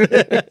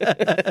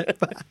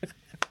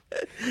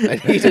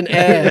 I need an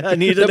heir. I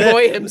need the an heir.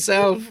 boy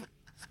himself.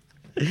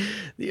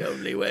 The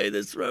only way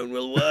this throne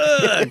will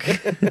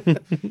work.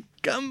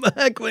 Come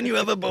back when you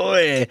have a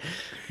boy.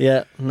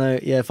 Yeah, no,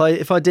 yeah.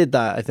 If I did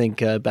that, I think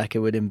Becca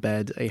would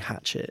embed a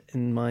hatchet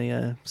in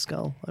my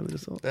skull. I would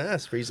have thought.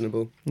 That's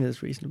reasonable. Yeah,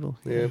 that's reasonable.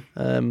 Yeah.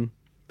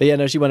 But yeah,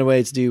 no, she went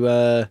away to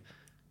do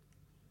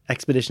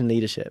expedition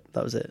leadership.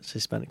 That was it. She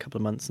spent a couple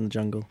of months in the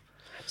jungle.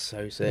 That's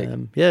so sick.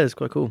 Yeah, it's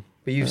quite cool.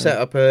 But you've set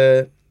up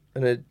an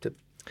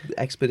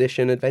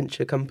expedition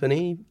adventure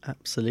company.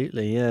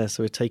 Absolutely, yeah.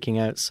 So we're taking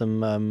out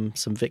some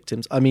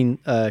victims. I mean,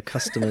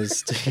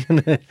 customers,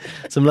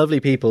 some lovely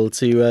people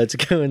to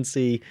go and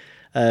see.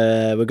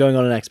 We're going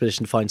on an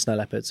expedition to find snow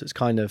leopards. So it's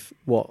kind of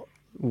what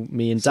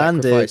me and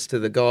Dan Sacrifice did. to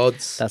the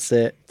gods. That's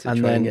it. To and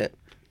try then and get.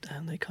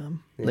 down they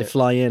come. Yeah. They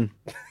fly in.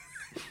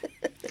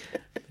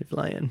 They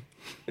fly in.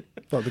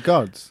 What, the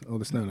gods or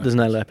the snow leopards? There's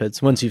no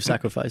leopards. Once you've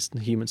sacrificed,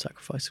 human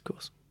sacrifice, of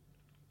course.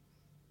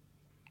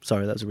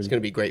 Sorry, that's a really. It's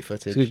going to be great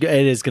footage. It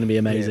is going to be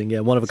amazing. Yeah,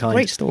 one of a kind.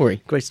 Great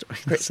story. Great story.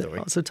 Great That's it. story.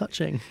 Oh, so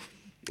touching.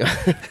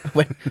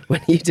 when are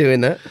you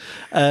doing that?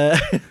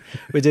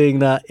 We're doing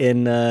that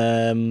in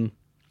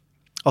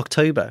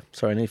October.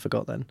 Sorry, I nearly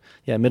forgot then.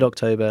 Yeah,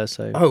 mid-October.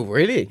 So. Oh,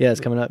 really? Yeah, it's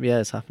coming up. Yeah,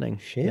 it's happening.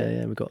 Shit.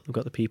 Yeah. We've got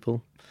the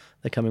people.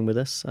 They're coming with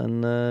us,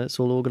 and it's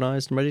all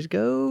organised and ready to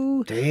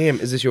go.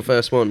 Damn. Is this your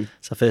first one?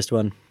 It's our first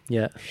one.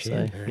 Yeah. Shit, So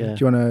man. yeah.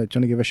 Do you want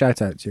to give a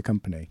shout out to your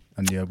company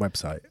and your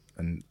website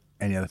and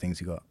any other things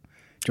you got?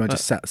 Do you want to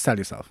just sell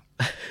yourself?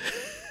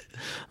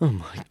 Oh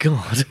my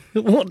God!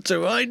 What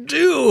do I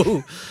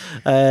do?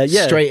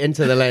 Yeah. Straight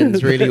into the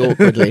lens, really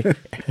awkwardly.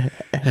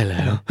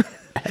 Hello.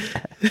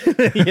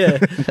 Yeah.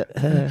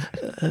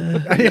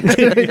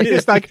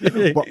 It's like,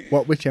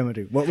 what would Gemma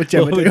do? What would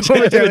Gemma do? What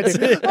would Gemma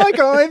do? Hi,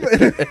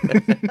 guys.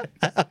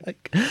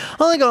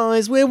 Hi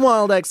guys, we're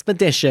Wild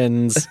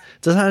Expeditions.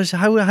 How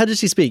does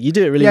she speak? You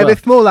do it really Yeah, well.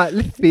 it's more like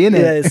Lispy, isn't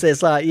it? Yeah,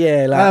 it's like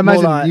like I more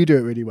imagine like, you do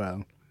it really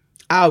well.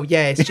 Oh,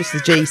 yeah, it's just the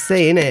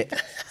GC, innit?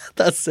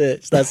 That's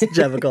it. That's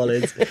Gemma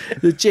Collins.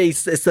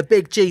 It's the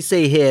big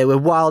GC here with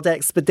Wild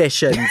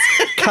Expeditions.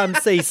 Come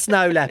see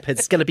snow leopards.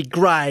 It's going to be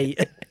great.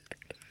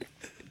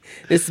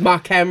 This is my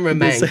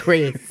cameraman,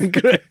 Chris.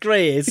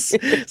 Chris.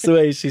 It's the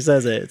way she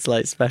says it. It's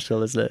like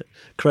special, isn't it?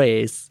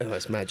 Chris. Oh,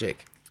 it's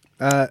magic.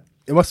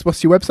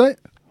 What's your website?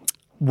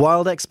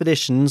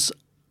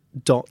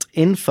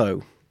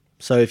 wildexpeditions.info.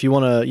 So if you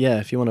want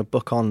to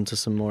book on to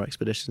some more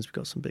expeditions, we've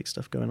got some big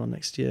stuff going on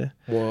next year.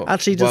 What?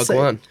 Actually, just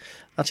Wagwan.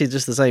 the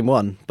same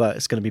one, but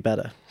it's going to be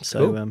better.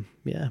 So Cool.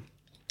 yeah,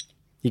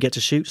 you get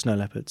to shoot snow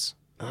leopards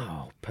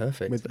Oh,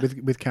 perfect.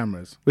 With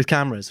cameras. with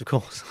cameras, of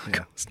course.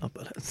 Yeah. It's not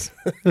bullets.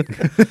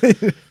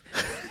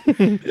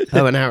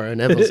 Oh, an arrow.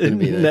 Neville's going to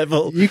be there.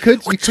 Neville. You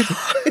could.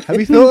 Have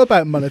you thought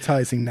about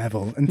monetizing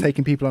Neville and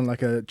taking people on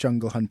like a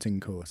jungle hunting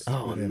course?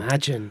 Oh, with him?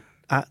 imagine.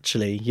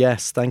 Actually,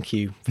 yes, thank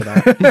you for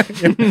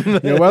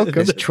that. You're welcome.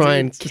 Let's try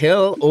and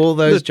kill all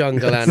those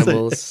jungle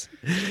animals.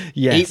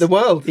 Yes. Eat the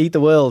world. Eat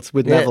the world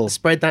with Yeah, Neville.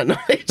 spread that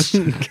knowledge.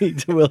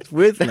 Eat the world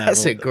with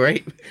That's a Neville.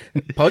 great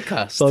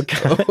podcast.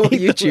 Podcast. Or Eat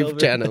the YouTube world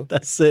with- channel.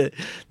 That's it.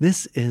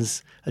 This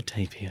is a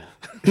tapir.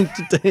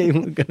 Today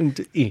we're going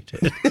to eat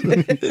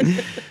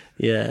it.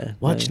 Yeah.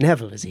 Watch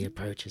Neville as he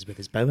approaches with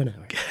his bow and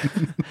arrow.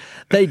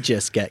 They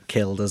just get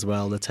killed as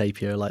well. The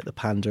tapir are like the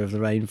panda of the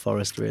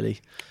rainforest, really.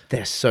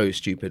 They're so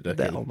stupid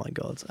looking. Oh my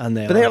God. And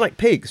they But they are like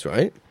pigs,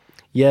 right?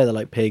 yeah, they're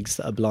like pigs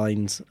that are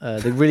blind.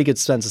 They're really good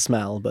sense of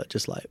smell, but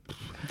just like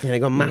Yeah, they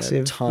got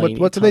massive. tiny.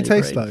 What do they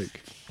tiny taste brains.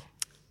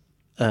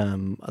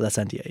 like? That's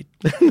NDA.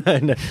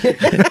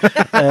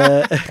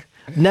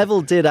 No.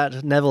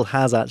 Neville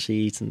has actually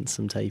eaten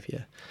some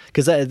tapir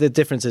because the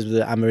difference is with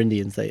the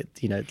Amerindians. They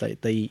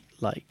eat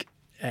like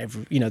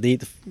they eat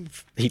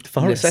the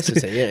forest.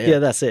 Necessity, yeah. Yeah,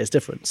 that's it. It's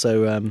different.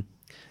 So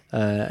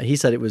he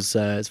said it was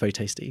it's very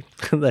tasty.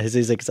 That's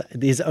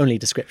his only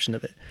description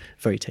of it.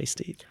 Very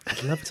tasty.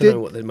 I'd love to know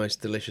what the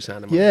most delicious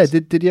animal Yeah. is.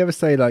 Did you ever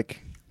say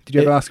like? Did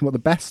you ever ask him what the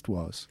best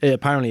was?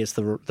 Apparently, it's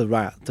the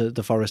rat,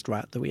 the forest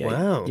rat that we ate.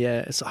 Wow.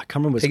 Yeah, I can't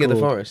remember what Pig it's of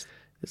the called. forest.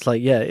 It's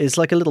like it's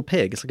like a little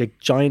pig. It's like a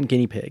giant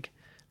guinea pig,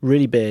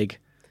 really big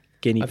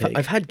guinea pig.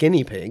 I've had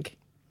guinea pig.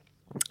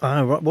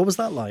 What was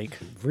that like?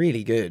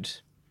 Really good.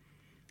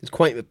 It's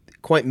quite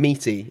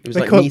meaty. It was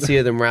They like call-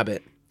 meatier than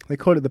rabbit. They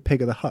call it the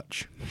pig of the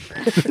hutch.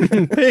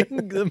 The pig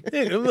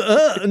of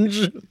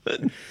the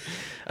hutch.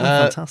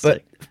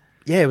 Fantastic.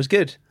 Yeah, it was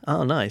good.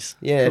 Oh, nice.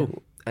 Yeah,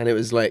 Cool. and it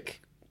was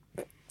like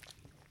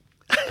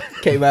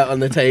came out on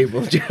the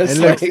table just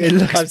It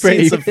looks I've seen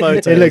pretty. some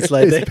photos, It looks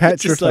like, it's they're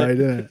just petrified,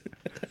 isn't it?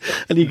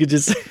 And you could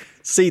just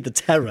see the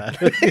terror.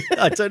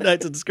 I don't know how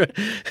to describe.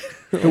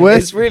 The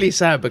worst. It's really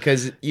sad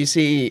because you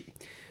see,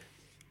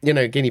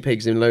 guinea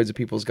pigs in loads of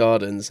people's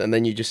gardens, and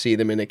then you just see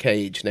them in a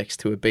cage next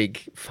to a big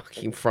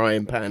fucking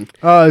frying pan.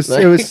 Oh,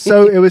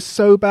 it was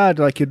so bad.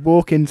 Like you'd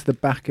walk into the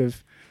back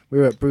of. We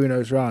were at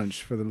Bruno's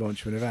Ranch for the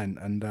launch of an event,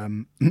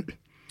 and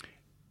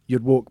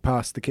you'd walk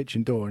past the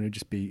kitchen door, and it'd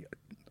just be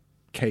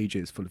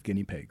cages full of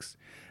guinea pigs.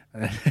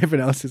 And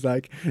everyone else is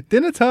like,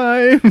 dinner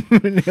time!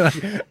 And you're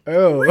like,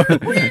 oh,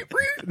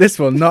 this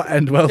will not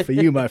end well for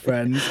you, my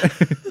friend.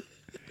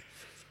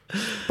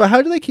 But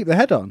how do they keep the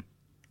head on?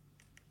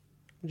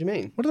 What do you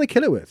mean? What do they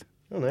kill it with?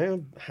 I don't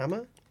know. A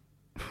hammer?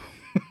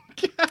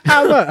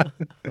 Hammer!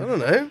 I don't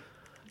know.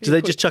 Do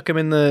they just chuck them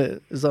in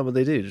the? Is that what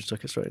they do? Just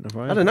chuck it straight in the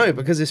fire? I don't know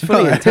because it's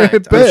fully No, intact.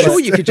 I'm burst. sure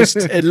you could just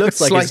It looks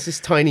like slice it's- his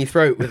tiny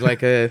throat with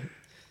like a.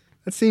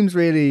 That seems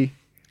really.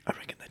 I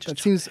reckon they just. That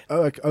chuck seems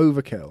like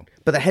overkill.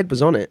 But the head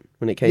was on it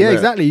when it came Yeah, out.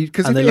 exactly.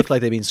 Because and they look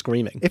like they've been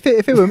screaming. if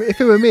it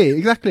were me,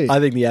 exactly. I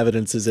think the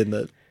evidence is in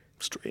the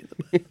straight.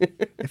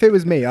 If it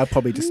was me, I'd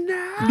probably just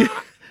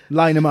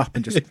line them up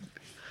and just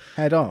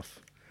head off.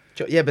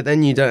 Yeah, but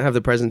then you don't have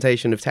the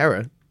presentation of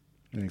terror.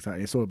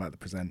 Exactly. It's all about the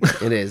present.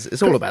 It is.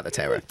 It's all about the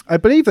terror. I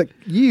believe that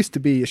you used to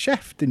be a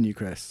chef, didn't you,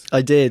 Chris?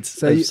 I did.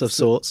 So of, you- of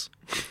sorts.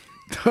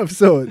 Of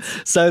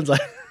sorts. Sounds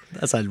like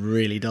that sounds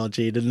really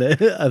dodgy, doesn't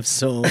it? Of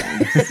sorts.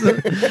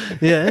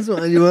 Yeah, that's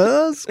what you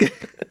ask.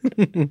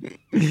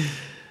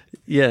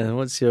 Yeah.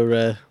 What's your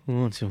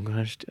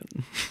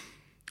question?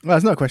 Well,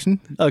 that's not a question.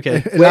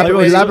 Okay.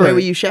 Elaborate. Where were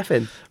you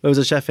chefing? There was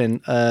a chef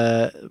in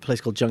a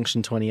place called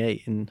Junction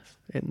 28 in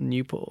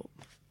Newport.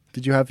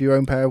 Did you have your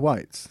own pair of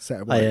whites?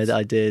 Set of whites?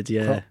 I did,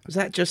 yeah. Oh. Was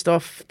that just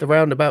off the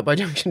roundabout by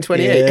Junction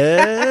 28?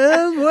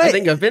 Yeah, I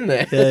think I've been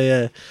there.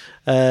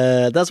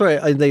 yeah. That's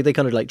where they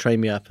kind of like trained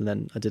me up, and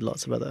then I did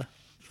lots of other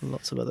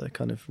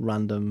kind of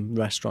random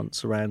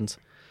restaurants around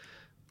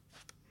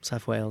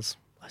South Wales,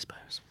 I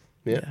suppose.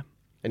 Yeah.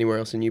 Anywhere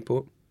else in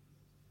Newport?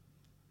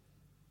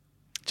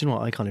 Do you know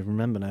what? I can't even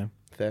remember now.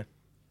 Fair.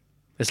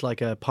 It's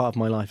like a part of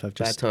my life I've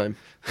Bad just time.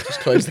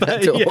 Just close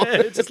that door. yeah,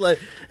 it's just like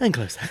and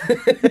close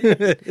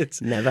that. It's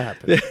Never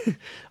happened.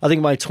 I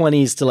think my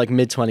 20s to like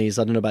mid 20s.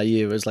 I don't know about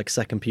you. It was like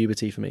second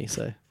puberty for me.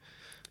 So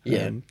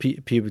Yeah.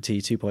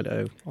 puberty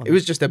 2.0. It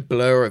was just a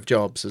blur of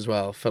jobs as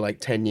well for like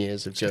 10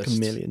 years of just like a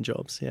million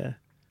jobs. Yeah.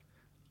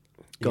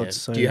 God, Yeah.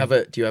 so Do you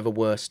have a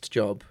worst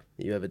job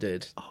that you ever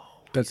did?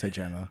 Don't say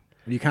Gemma.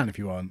 You can if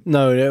you want.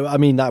 No, I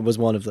mean that was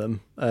one of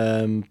them.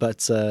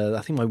 But I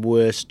think my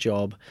worst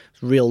job,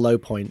 real low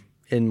point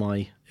in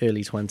my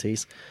early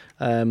 20s.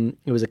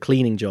 It was a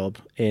cleaning job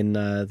in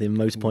the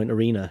Motor Point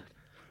Arena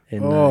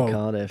in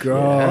Cardiff.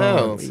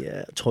 God.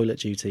 Yeah, toilet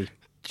duty.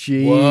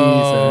 Jesus.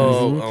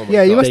 Whoa. Oh my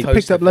Yeah, you God. must have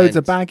picked up loads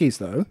of Post-event.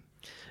 baggies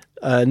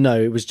though.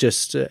 No, it was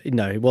just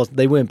no. It was.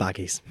 They weren't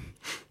baggies.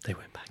 They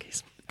weren't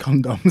baggies.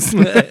 Condoms.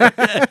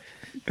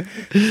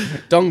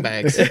 Dong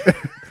bags.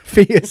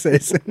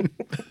 Fetuses. It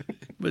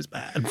was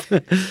bad.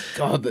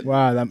 God.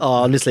 Wow. Oh,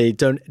 honestly,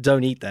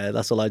 don't eat there.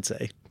 That's all I'd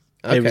say.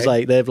 It was Okay.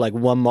 like they have like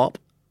one mop,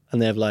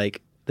 and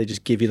they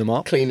just give you the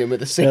mop. Cleaning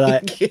with a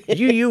They're sink. like,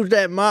 you use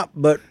that mop,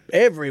 but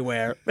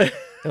everywhere.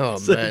 Oh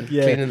So, man.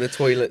 yeah. Cleaning the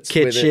toilets with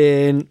it.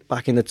 Kitchen,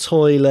 back in the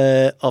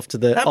toilet, off to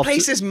the. That off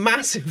place to, is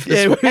massive. yeah,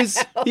 as it well.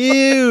 was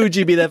huge.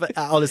 You'd be there for,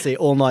 honestly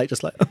all night,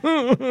 just like,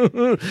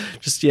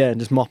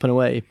 just mopping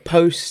away.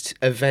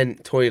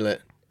 Post-event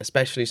toilet,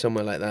 especially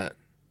somewhere like that.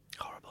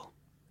 Horrible.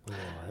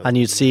 And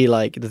you'd see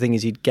like the thing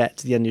is, you'd get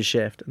to the end of your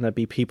shift, and there'd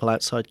be people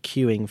outside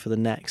queuing for the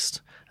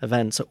next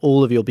event. So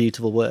all of your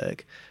beautiful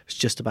work was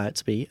just about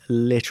to be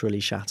literally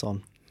shat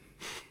on.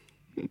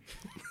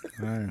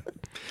 Wow.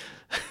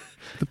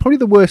 Probably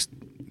the worst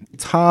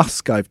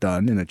task I've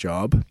done in a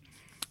job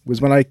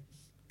was when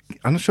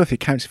I'm not sure if it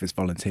counts if it's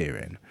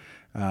volunteering,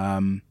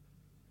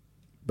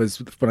 was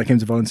when I came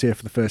to volunteer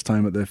for the first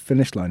time at the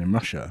finish line in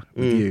Russia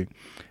with you.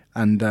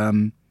 And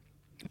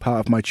part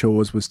of my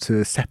chores was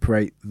to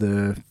separate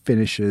the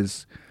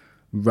finishers'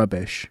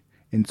 rubbish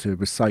into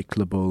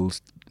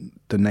recyclables,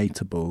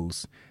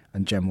 donatables,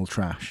 and general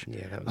trash.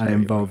 Yeah, that was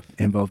and very it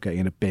involved getting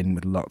in a bin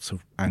with lots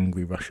of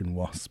angry Russian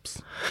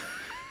wasps.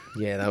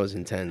 Yeah, that was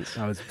intense.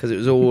 That was- Because it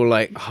was all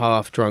like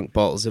half-drunk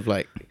bottles of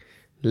like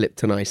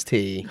Lipton iced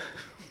tea,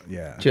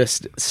 Yeah.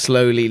 just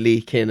slowly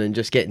leaking and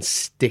just getting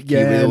sticky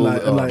with Yeah, all.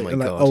 like, Oh like, my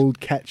like god! old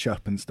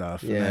ketchup and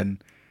stuff. Yeah.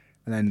 And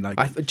then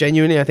like,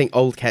 Genuinely, I think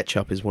old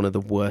ketchup is one of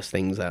the worst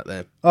things out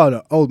there. oh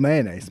no, old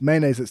mayonnaise.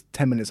 Mayonnaise that's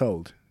 10 minutes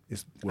old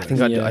is worse.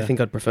 I think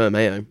I'd prefer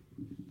mayo.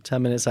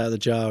 10 minutes out of the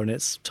jar and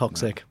it's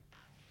toxic.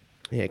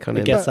 Yeah, kind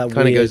It of gets that kind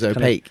of weird goes kind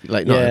of- opaque,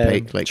 like not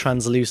opaque, like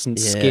translucent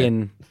Yeah.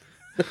 skin.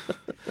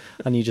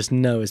 And you just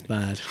know it's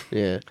bad.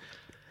 yeah.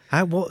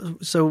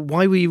 So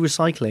why were you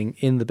recycling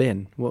in the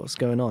bin? What's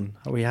going on?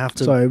 We have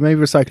to. Sorry, maybe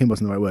recycling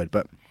wasn't the right word,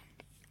 but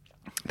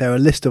there are a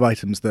list of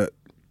items that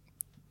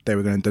they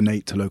were going to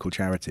donate to local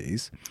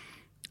charities,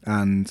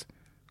 and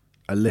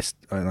a list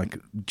like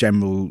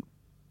general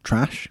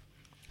trash.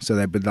 So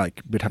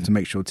we'd have to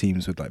make sure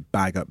teams would like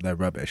bag up their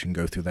rubbish and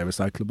go through their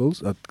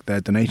recyclables,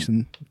 their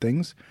donation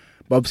things.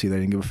 But obviously they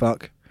didn't give a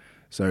fuck.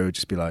 So it would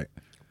just be like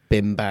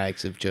bin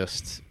bags of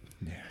just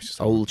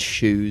old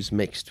shoes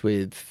mixed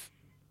with,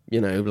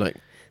 like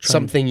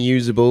something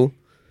usable.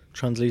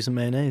 Translucent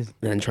mayonnaise.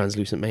 And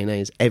translucent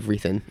mayonnaise,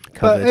 everything But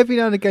covered. every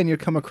now and again you'd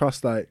come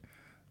across like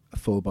a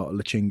full bottle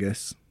of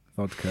Chingus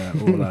vodka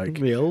or like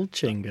The old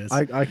Chingus.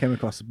 I came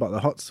across a bottle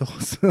of hot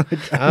sauce. Oh,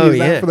 that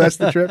yeah. for the rest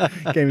of the trip.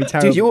 Gave me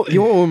terrible. Dude,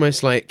 you're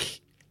almost like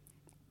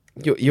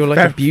you're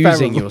like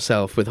abusing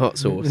yourself with hot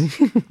sauce.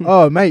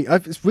 Oh mate,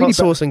 it's really Hot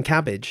sauce and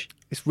cabbage.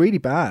 It's really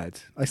bad.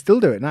 I still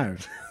do it now.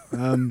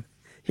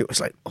 It was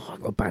like, oh,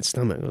 I've got a bad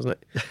stomach. I was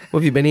like, what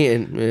have you been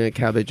eating?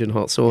 Cabbage and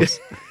hot sauce.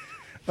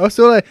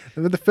 Also,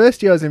 the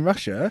first year I was in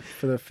Russia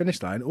for the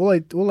finish line, all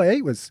I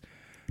ate was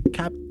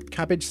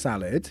cabbage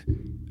salad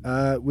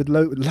with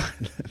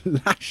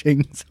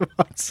lashings of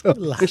hot sauce.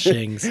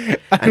 Lashings.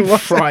 and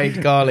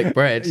fried garlic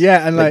bread.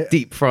 Yeah, and like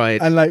deep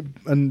fried.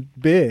 and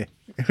beer.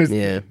 It was,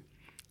 Yeah.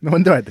 No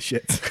wonder I had the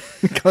shit.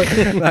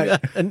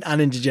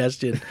 and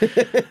indigestion.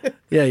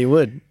 Yeah, you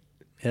would.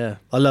 Yeah.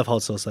 I love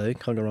hot sauce though.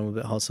 Can't go wrong with a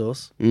bit of hot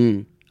sauce.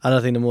 Mm. And I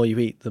think the more you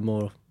eat, the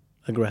more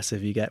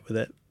aggressive you get with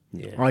it.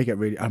 Yeah. I get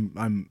really.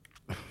 I'm.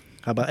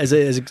 How about is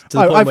it to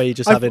the point where you're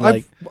just having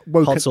I've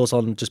like hot sauce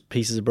on just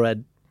pieces of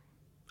bread?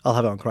 I'll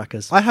have it on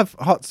crackers. I have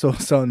hot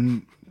sauce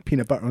on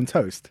peanut butter on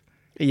toast.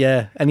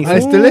 Yeah, anything.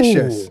 And it's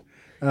delicious.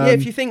 Yeah,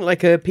 if you think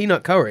like a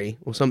peanut curry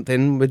or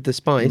something with the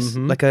spice,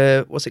 like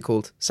a, what's it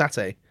called?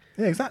 Satay.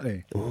 Yeah,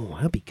 exactly. Oh,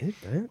 that'd be good,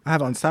 man. I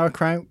have it on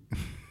sauerkraut.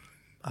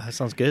 That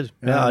sounds good.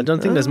 Yeah, I don't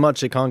think there's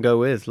much it can't go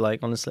with. Like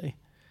honestly,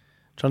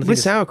 trying to With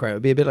think. sauerkraut,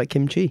 it'd be a bit like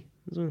kimchi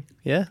as well.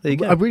 Yeah, there you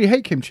go. I really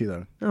hate kimchi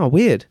though. Oh,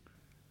 weird.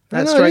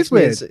 That No, it strikes is me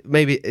weird. as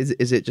maybe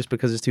is it just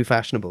because it's too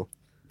fashionable?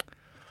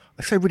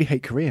 I say I really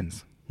hate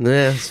Koreans.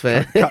 Yeah, that's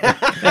fair.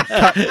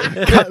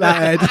 Cut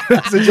that head.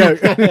 That's a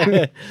joke.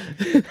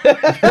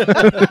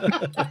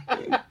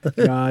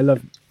 No,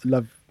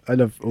 I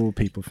love all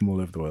people from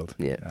all over the world.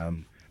 Yeah.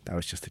 That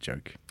was just a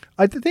joke.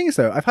 The thing is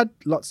though, I've had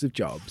lots of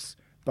jobs,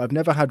 but I've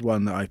never had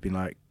one that I've been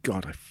like,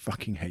 God, I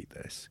fucking hate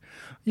this.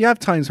 You have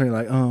times when you're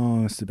like,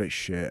 oh, it's a bit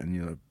shit,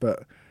 and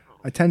but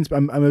I tend to.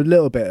 I'm a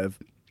little bit of.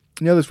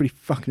 Those really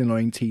fucking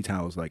annoying tea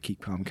towels, like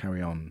keep calm,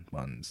 carry on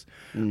ones.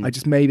 I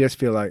just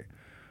feel like,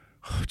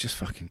 oh, just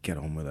fucking get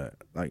on with it.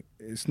 Like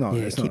it's not.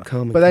 Yeah, it's keep not.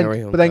 calm and but then,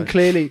 carry on, But then guys.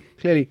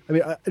 clearly, I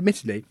mean,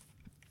 admittedly,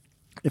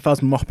 if I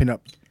was mopping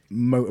up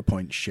motor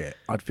point shit,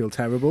 I'd feel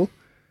terrible.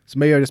 So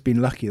maybe I've just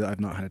been lucky that I've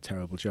not had a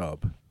terrible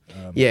job.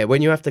 Yeah,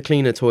 when you have to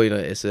clean a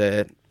toilet, it's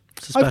a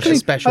I've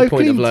special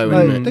point of low,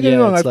 Like, isn't don't it? get me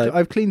wrong, it's like-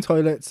 I've cleaned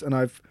toilets and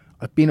I've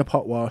been a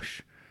pot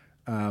wash.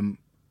 I've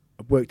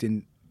worked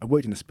in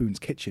a spoon's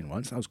kitchen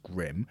once. That was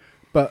grim,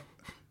 but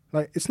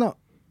like it's not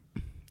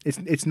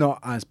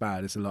as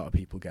bad as a lot of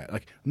people get.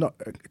 Like I'm not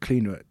a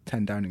cleaner at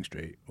 10 Downing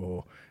Street,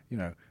 or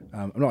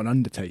I'm not an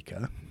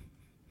undertaker.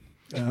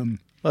 Well,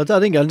 I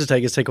think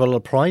undertakers take quite a lot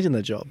of pride in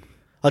their job.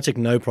 I take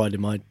no pride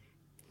in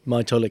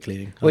my toilet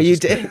cleaning. Well, you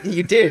did,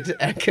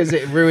 because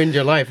it ruined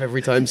your life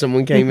every time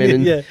someone came in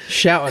and Yeah.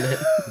 shout on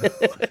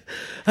it.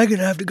 I'm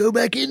gonna have to go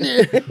back in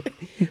there.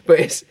 But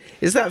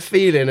it's that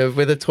feeling of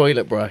with a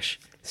toilet brush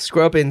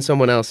scrubbing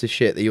someone else's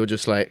shit that you're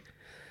just like,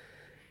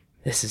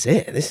 this is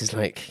it. This is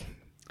like,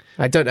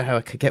 I don't know how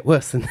it could get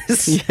worse than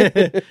this. Yeah,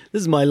 this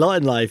is my lot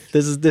in life.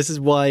 This is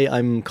why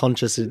I'm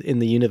conscious in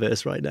the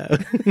universe right now,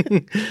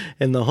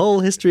 in the whole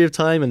history of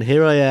time, and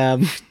here I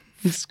am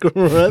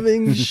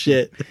scrubbing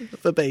shit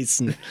for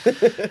basin.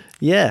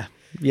 Yeah,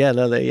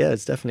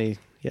 it's definitely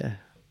low,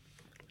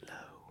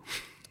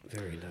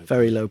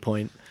 very low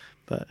point.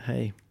 But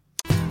hey.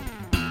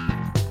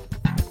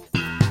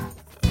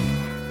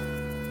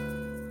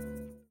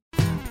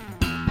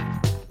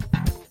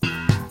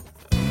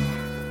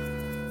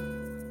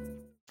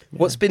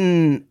 What's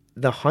been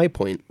the high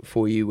point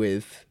for you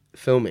with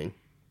filming?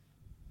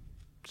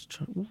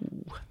 Do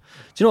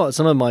you know what?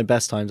 Some of my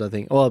best times, I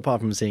think, well, apart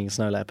from seeing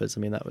snow leopards,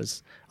 I mean, that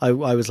was, I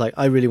was like,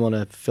 I really want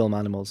to film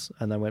animals.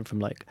 And I went from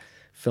like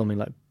filming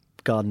like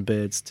garden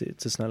birds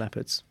to snow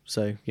leopards.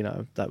 So,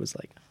 that was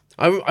like.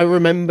 I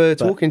remember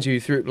talking to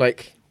you through,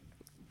 like,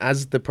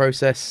 as the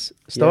process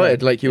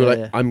started, like you were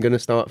like, I'm going to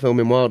start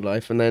filming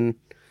wildlife. And then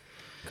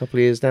a couple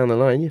of years down the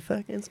line, you're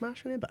fucking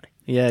smashing it back.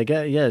 Yeah,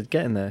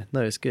 getting there.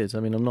 No, it's good. I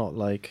mean, I'm not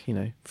like,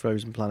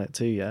 Frozen Planet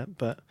 2 yet,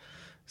 but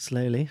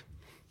slowly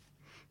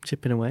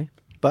chipping away.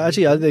 But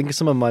actually, I think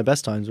some of my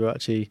best times were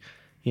actually,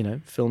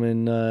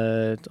 filming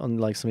on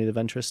like some of the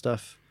adventurous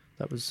stuff.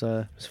 That was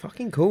It's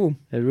fucking cool.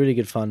 really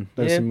good fun.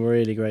 There's Yeah. some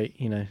really great,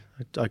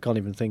 I can't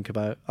even think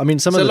about. I mean,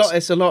 some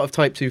It's a lot of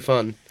Type 2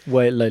 fun.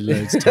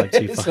 loads of type 2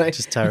 It's fun, like,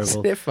 just terrible.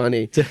 Isn't it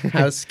funny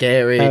how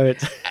scary How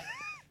it-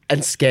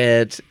 and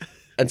scared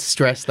and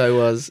stressed I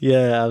was?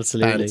 Yeah,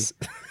 absolutely. Bants.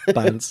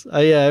 Bants.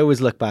 I always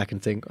look back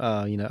and think,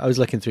 I was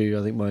looking through,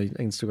 I think, my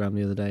Instagram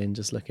the other day and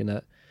just looking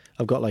at,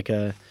 I've got like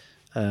a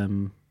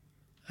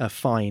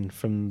fine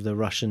from the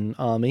Russian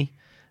army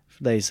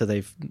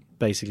they've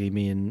basically,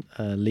 me and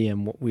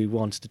Liam, what we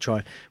wanted to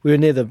try. We were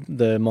near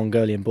the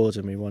Mongolian border,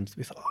 and we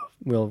thought, oh,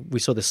 well, we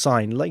saw the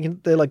sign,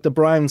 like they're like the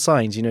brown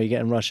signs, you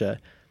get in Russia,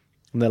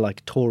 and they're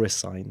like tourist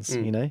signs,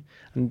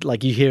 and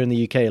like you hear in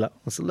the UK, like,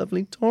 that's a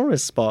lovely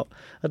tourist spot.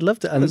 I'd love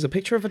to. And there's a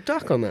picture of a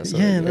duck on that sign.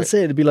 Yeah, that's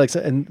it. It'd be like,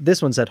 and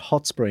this one said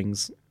hot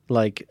springs,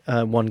 like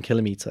 1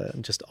 kilometer,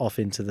 and just off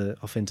into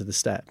the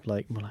steppe.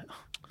 Like we're like,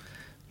 oh,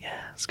 yeah,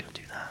 let's go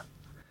do that.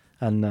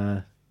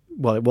 And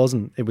well, it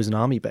wasn't. It was an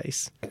army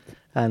base,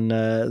 and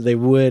they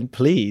weren't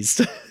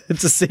pleased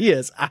to see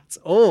us at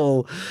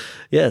all.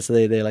 Yeah, so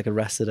they like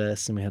arrested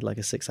us, and we had like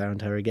a 6-hour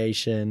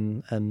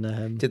interrogation.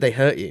 And did they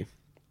hurt you?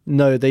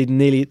 No,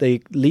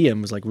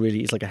 Liam was like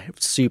he's like a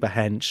super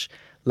hench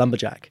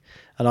lumberjack,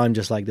 and I'm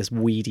just like this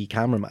weedy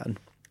cameraman.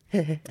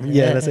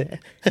 Yeah, that's it.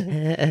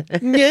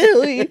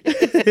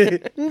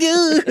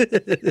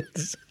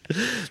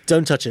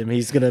 Don't touch him,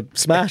 he's gonna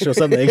smash or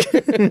something.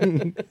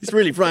 He's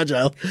really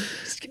fragile.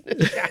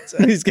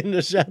 He's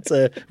gonna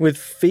shatter with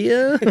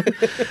fear.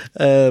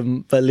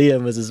 But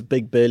Liam was this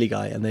big burly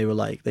guy, and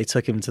they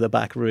took him to the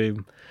back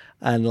room,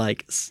 and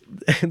like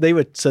they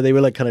were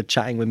like kind of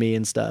chatting with me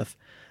and stuff.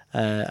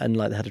 And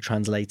like they had a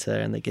translator,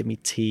 and they gave me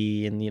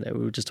tea, and we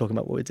were just talking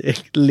about what we're doing.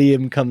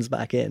 Liam comes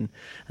back in,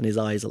 and his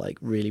eyes are like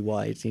really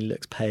wide, and he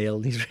looks pale,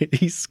 and he's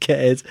really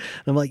scared.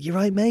 And I'm like, "You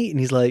right, mate?" And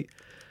he's like,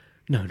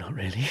 "No, not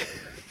really."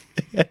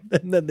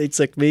 And then they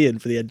took me in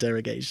for the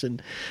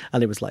interrogation,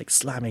 and it was like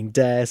slamming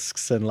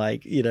desks, and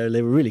like they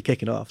were really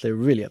kicking off. They were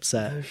really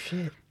upset. Oh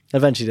shit.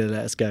 Eventually they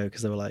let us go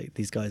because they were like,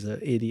 these guys are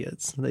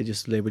idiots.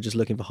 They were just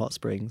looking for hot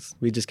springs.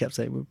 We just kept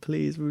saying, well,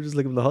 please, we were just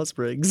looking for the hot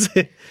springs.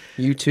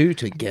 You two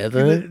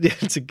together?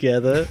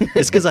 Together.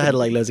 It's because I had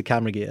like loads of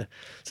camera gear,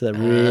 so that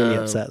really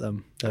upset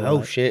them.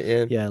 Shit,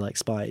 yeah. Yeah, like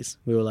spies.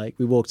 We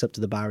walked up to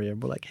the barrier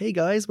and we're like, hey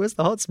guys, where's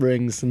the hot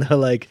springs? And they're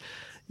like,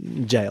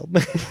 jail.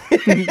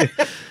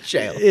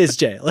 Jail. It's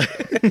jail.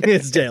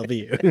 It's jail for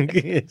you.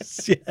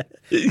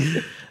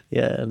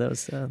 Yeah, and that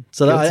was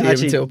so that Guilty I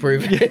actually until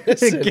proven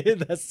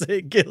innocent. That's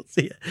it,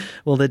 guilty.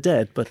 Well, they're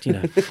dead, but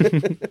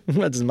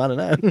that doesn't matter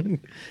now.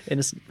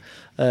 Innocent.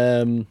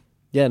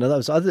 Yeah, no, that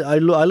was. I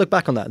look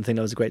back on that and think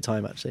that was a great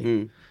time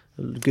actually.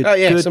 Good,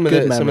 some of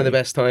the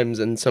best times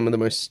and some of the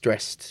most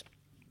stressed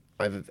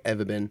I've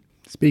ever been.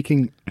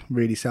 Speaking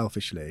really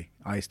selfishly,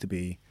 I used to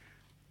be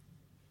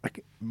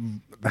like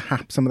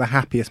some of the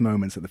happiest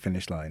moments at the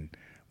finish line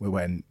were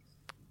when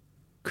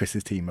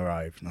Chris's team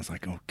arrived, and I was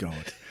like, oh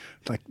god,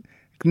 like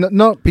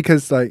not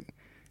because like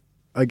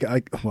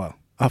I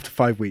after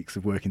 5 weeks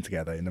of working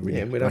together in the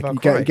room, like,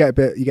 you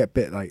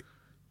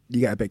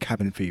get a bit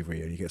cabin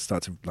fevery, and you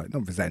start to like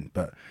not resent,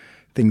 but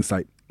things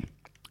like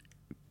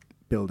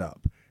build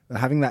up. And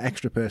having that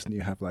extra person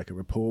you have like a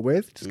rapport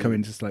with just come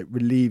in, just like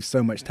relieves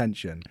so much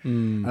tension.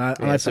 And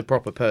it's a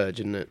proper purge,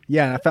 isn't it?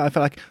 Yeah, and I felt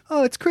like,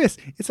 oh, it's Chris,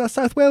 it's our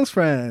South Wales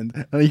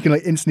friend, and you can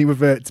like instantly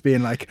revert to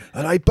being like,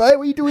 alright, bye,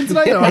 what are you doing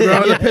tonight? Oh,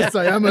 I'm the piss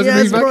I am.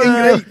 Yes,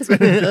 fucking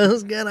great.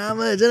 Let's get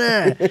hammered,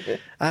 isn't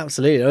it?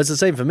 Absolutely, it was the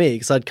same for me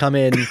because I'd come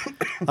in,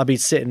 I'd be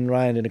sitting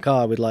around in a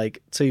car with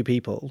like 2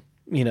 people,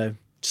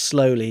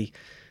 slowly.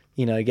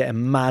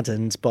 Getting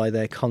maddened by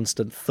their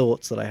constant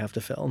thoughts that I have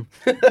to film.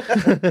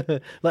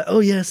 Like, oh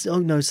yes, oh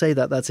no, say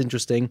that, that's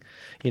interesting.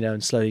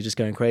 And slowly just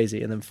going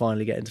crazy, and then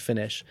finally getting to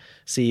finish.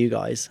 See you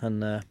guys,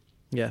 and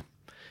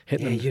hit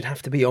them. You'd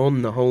have to be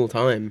on the whole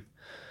time.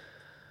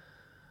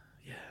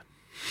 Yeah.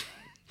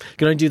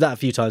 Can only do that a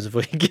few times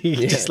before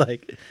you just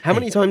like... How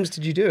many times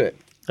did you do it?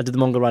 I did the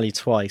Mongol Rally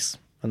twice.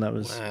 And that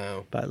was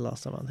about the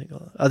last time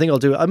I think I'll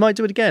do it. I might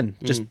do it again,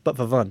 but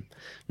for fun,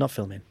 not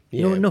filming.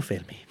 Yeah. No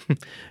filming.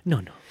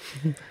 No.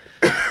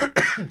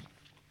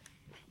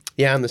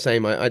 Yeah, I'm the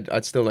same.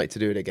 I'd still like to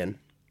do it again.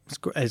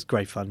 It's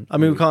great fun. I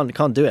mean, we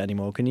can't do it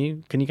anymore. Can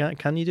you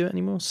do it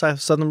anymore?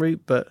 Southern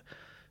route, but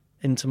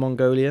into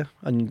Mongolia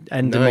and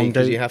end in Mongolia. No,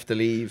 because you have to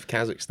leave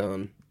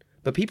Kazakhstan.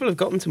 But people have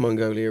gotten to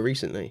Mongolia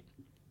recently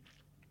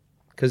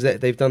because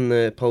they've done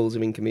the Poles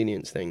of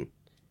Inconvenience thing.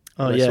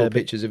 Oh I saw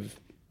pictures of.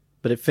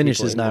 But it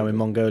finishes now in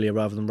Mongolia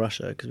rather than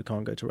Russia because we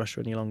can't go to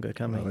Russia any longer,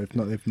 can we?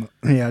 Well, they've not.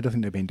 Yeah, I don't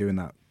think they've been doing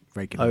that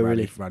regular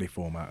rally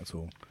format at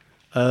all.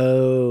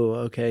 Oh,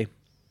 okay.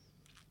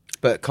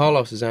 But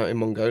Carlos is out in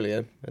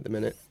Mongolia at the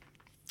minute.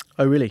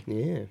 Oh, really?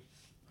 Yeah.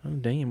 Oh,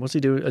 damn. What's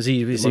he doing?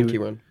 The monkey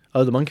run.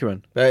 Oh, the monkey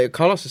run.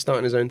 Carlos is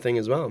starting his own thing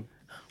as well.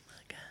 Oh,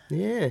 my God.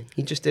 Yeah.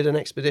 He just did an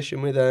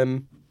expedition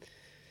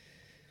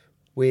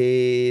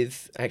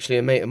with actually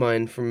a mate of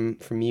mine from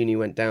uni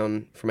went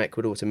down from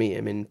Ecuador to meet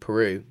him in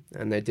Peru,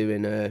 and they're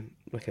doing a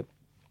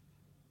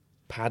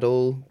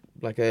paddle,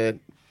 like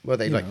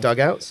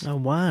dugouts. Oh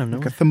wow, no.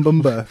 Like a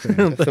thumbumba thing.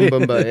 A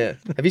thumbumba, yeah.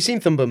 Have you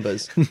seen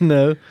thumbumbas?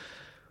 No.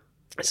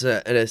 It's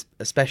a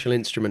special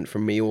instrument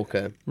from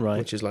Mallorca, right,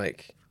 which is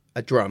like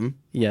a drum.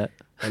 Yeah.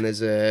 And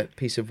there's a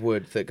piece of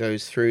wood that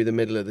goes through the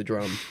middle of the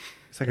drum.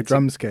 It's like a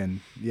drum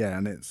skin, yeah,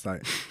 and it's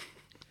like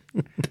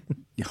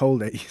you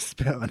hold it, you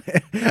spit on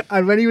it.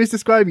 And when he was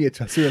describing it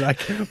to us, we were like,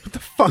 what the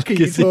fuck are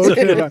you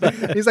talking about?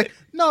 And he's like,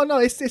 no,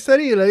 it's a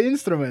real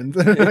instrument.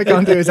 I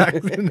can't do his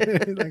accent.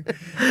 He's like,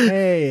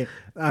 hey,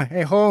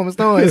 Holmes,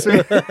 no, it's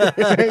real.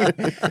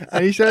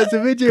 And he showed us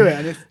a video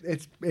of it,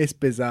 and it's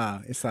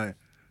bizarre. It's like,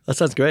 That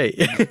sounds great.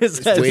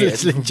 It's weird.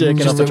 literally jerking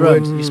Just off the a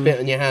drum. wood, you spit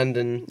on your hand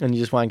and And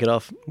you just wank it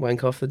off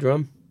wank off the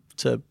drum.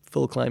 to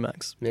full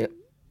climax. Yeah,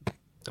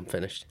 I'm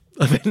finished.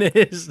 I mean, it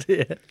is,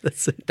 yeah,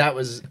 that's it. That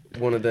was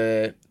one of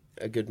a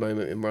good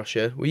moment in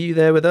Russia. Were you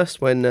there with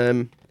us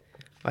when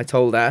I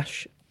told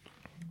Ash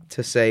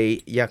to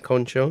say "Ya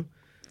concho"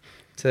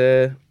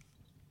 to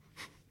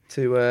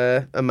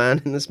a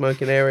man in the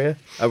smoking area,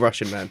 a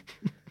Russian man?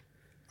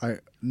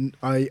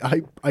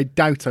 I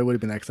doubt I would have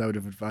been there because I would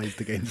have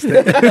advised against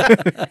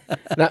it.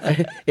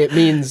 It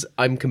means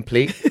I'm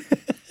complete.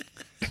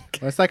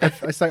 Well, it's like I've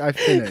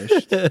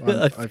finished.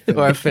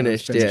 I've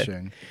finished, yeah.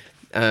 finishing.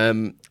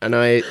 And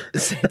I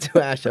said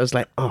to Ash, I was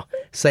like, "Oh,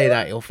 say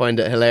that, you'll find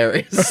it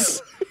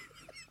hilarious."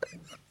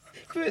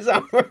 Put his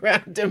arm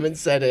around him and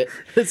said it.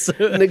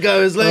 And the guy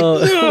was like,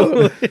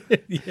 "No,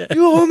 Yeah.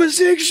 you're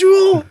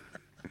homosexual."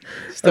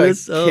 Started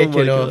Oh my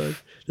kicking God.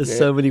 off. There's Yeah.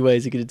 so many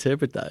ways you can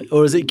interpret that.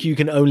 Or is it you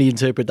can only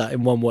interpret that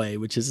in one way,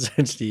 which is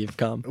essentially you've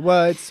come.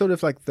 Well, it's sort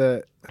of like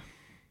I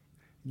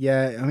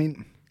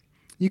mean,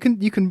 you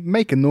can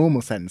make a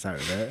normal sentence out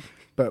of it,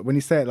 but when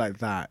you say it like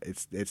that,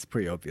 it's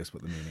pretty obvious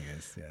what the meaning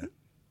is. Yeah,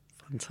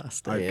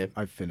 Fantastic.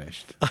 I've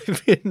finished. I've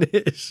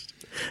finished.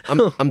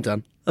 I'm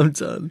done. I'm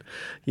done.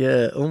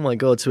 Yeah. Oh my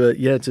God.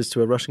 Just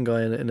to a Russian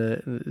guy in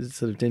a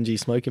sort of dingy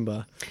smoking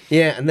bar.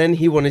 Yeah, and then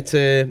he wanted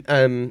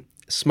to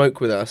smoke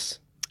with us,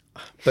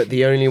 but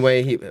the only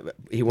way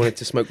he wanted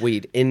to smoke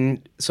weed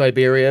in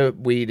Siberia,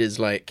 weed is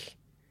like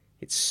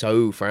it's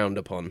so frowned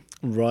upon.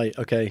 Right.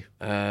 Okay.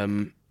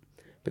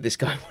 But this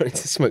guy wanted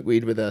to smoke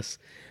weed with us,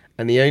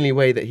 and the only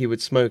way that he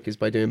would smoke is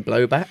by doing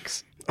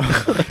blowbacks.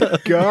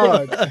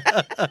 God,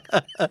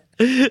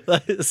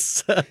 That's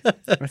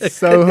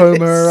so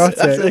homoerotic.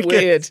 That's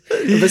weird.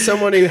 For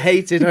someone who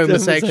hated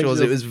homosexuals,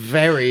 it was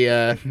very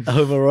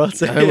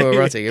homoerotic.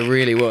 homoerotic. It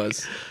really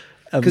was.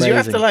 Because you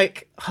have to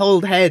like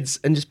hold heads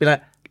and just be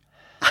like,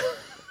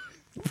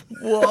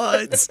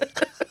 What?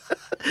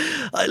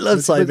 I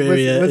love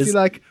Siberia. Was he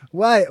like,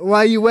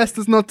 why US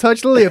does not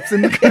touch lips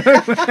in the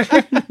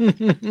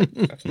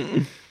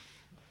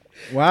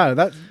Wow,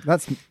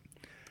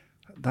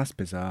 that's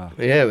bizarre.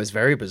 yeah, it was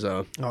very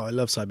bizarre. Oh, I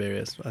love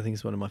Siberia. I think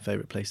it's one of my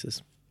favourite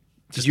places.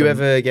 Did you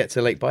ever get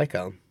to Lake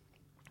Baikal?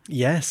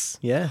 Yes.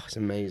 Yeah. It's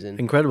amazing.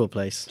 Incredible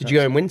place. Did you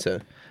go in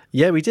winter?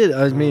 Yeah, we did.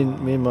 Me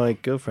and my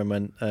girlfriend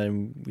went.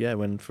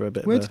 Went for a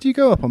bit. Where did you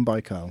go up on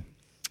Baikal?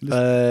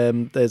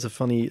 There's a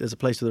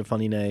place with a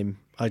funny name.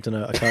 I don't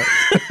know. I can't.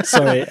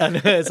 Sorry, I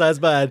know it sounds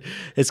bad.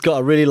 It's got a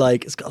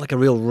a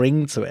real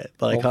ring to it,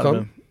 but I can't Olcon?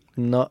 remember.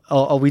 Not.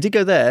 Oh, we did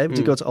go there. We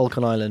did go to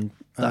Olcon Island.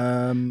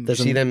 Did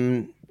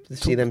you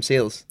see them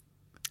seals?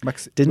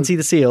 Didn't see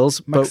the seals.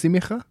 But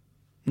Maximicha?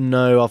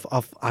 no,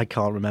 I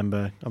can't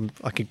remember.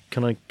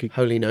 Can I?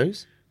 Holy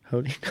Nose?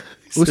 Holy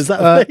nose. Is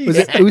that a was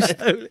it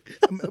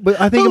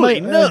But I think Holy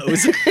it might.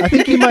 nose. I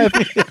think he might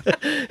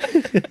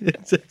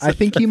have. I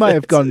think he might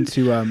have gone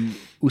to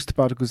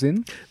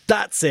Ust-Barguzin.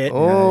 That's it.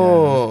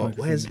 Oh, yeah,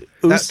 where's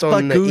that's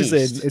on the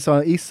Ust-Baguzin. east? It's on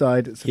the east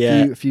side. It's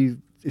a few.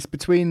 It's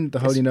between the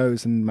Holy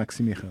Nose and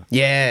Maximicha.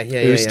 Yeah.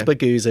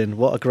 Ust-Baguzin.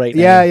 What a great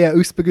name. Yeah,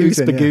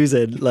 Ust-Baguzin.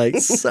 Ust-Baguzin, like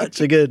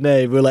such a good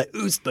name. We're like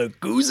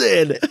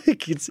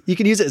Ust-Baguzin. You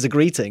can use it as a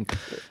greeting,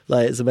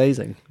 like it's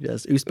amazing.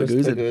 Yes, Ust-Baguzin,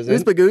 Ust-Baguzin.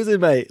 Ust-Baguzin,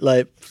 mate.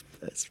 Like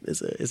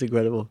it's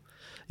incredible.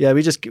 Yeah,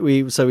 we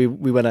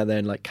went out there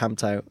and like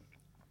camped out.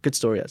 Good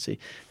story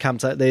actually.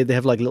 Camped out. They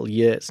have like little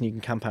yurts and you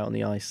can camp out on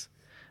the ice.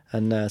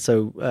 And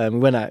we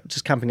went out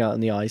just camping out on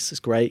the ice.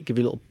 It's great. Give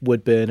you a little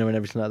wood burner and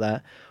everything like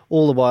that.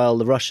 All the while,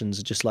 the Russians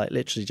are just like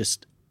literally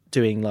just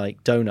doing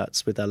like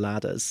donuts with their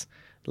ladders.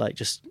 Like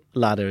just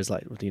ladder is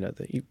like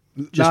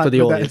just for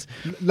the audience.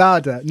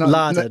 Ladder, not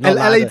Ladder, not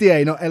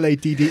L-A-D-A, not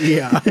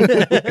L-A-D-D-E-R.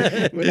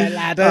 With their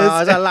ladders.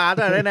 Oh, there's a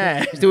ladder in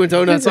there. He's doing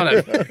donuts on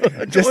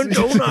it. Doing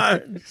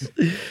donuts.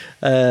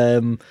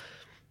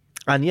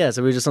 And yeah,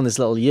 so we were just on this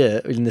little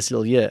yurt,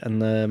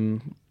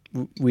 and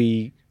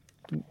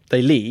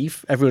they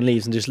leave. Everyone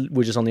leaves, and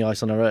we're just on the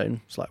ice on our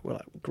own. We're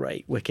like,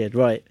 great, wicked,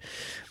 right?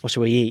 What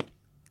should we eat?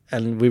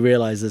 And we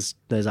realise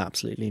there's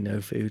absolutely no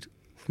food.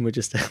 And we're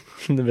just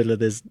in the middle of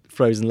this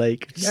frozen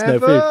lake, just no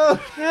food.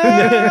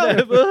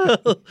 Never.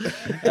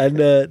 And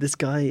this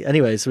guy,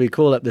 anyway, so we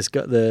call up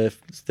the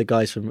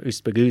guys from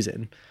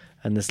Ust-Baguzin,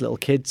 and this little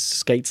kid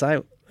skates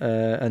out,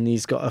 and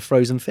he's got a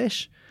frozen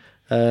fish.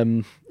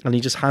 And he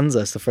just hands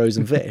us the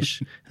frozen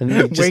fish and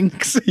he just,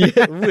 winks,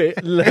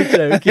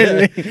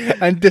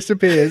 and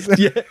disappears.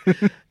 Yeah,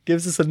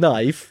 gives us a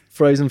knife,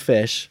 frozen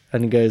fish,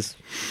 and he goes,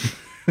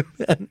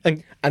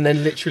 and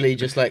then literally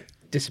just like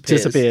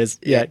disappears.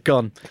 Yeah,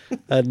 gone.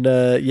 And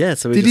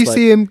so we did just, you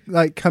see him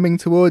like coming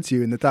towards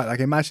you in the dark? Like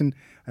imagine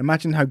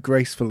how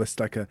graceful this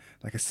like a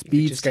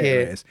speed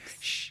skater is.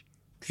 Shh.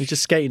 He's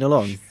just skating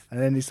along, and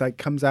then he's like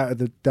comes out of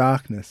the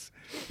darkness,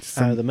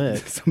 out of the murk.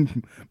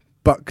 Some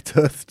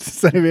buck-toothed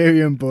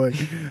Siberian boy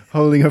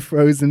holding a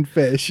frozen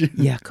fish.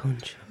 Yeah,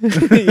 conch.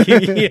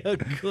 Yeah,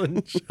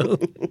 concho.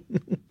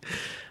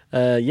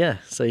 Yeah,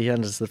 so he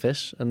handed us the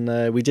fish,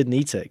 and we didn't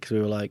eat it because we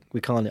were like,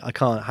 I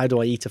can't. How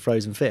do I eat a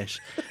frozen fish?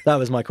 That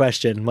was my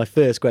question. My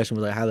first question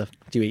was like, how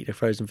do you eat a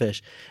frozen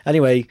fish?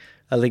 Anyway,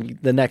 I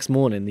think the next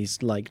morning,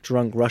 these like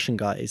drunk Russian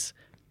guys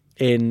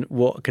in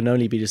what can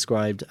only be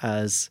described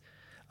as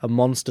a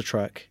monster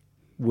truck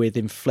with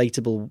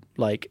inflatable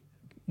like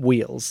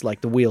wheels,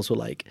 like the wheels were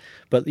like,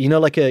 but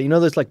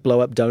those like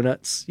blow up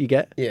donuts you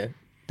get. Yeah.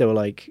 They were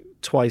like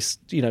twice,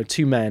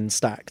 2 men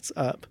stacked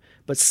up,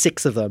 but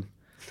 6 of them.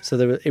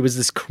 So it was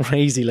this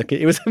crazy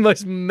looking. It was the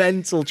most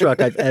mental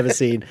truck I've ever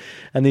seen.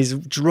 And these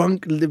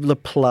drunk, they were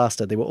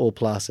plastered. They were all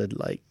plastered,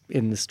 like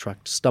in this truck,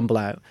 stumble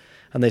out,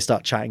 and they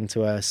start chatting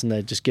to us, and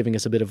they're just giving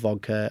us a bit of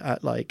vodka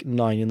at like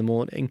 9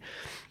 a.m.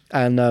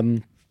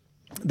 And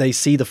they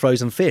see the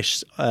frozen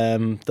fish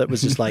that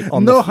was just like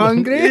on Not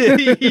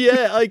hungry?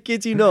 Yeah, I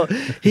kid you not.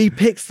 He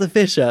picks the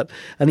fish up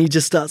and he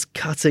just starts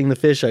cutting the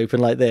fish open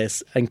like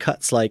this, and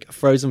cuts like a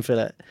frozen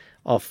fillet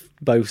off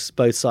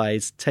both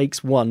sides,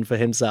 takes one for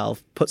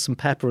himself, puts some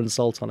pepper and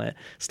salt on it,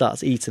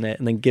 starts eating it,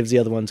 and then gives the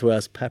other one to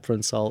us, pepper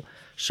and salt,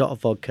 shot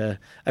of vodka.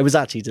 It was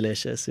actually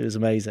delicious. It was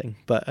amazing.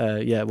 But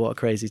yeah, what a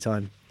crazy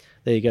time.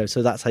 There you go.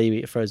 So that's how you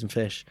eat a frozen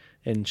fish.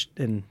 You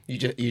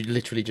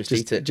literally just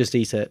eat it. Just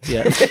eat it,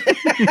 yeah.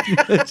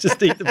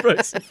 Just eat the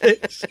frozen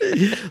fish.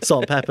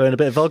 Salt, pepper, and a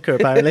bit of vodka,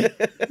 apparently.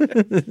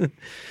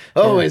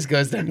 Always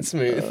goes down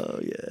smooth. Oh,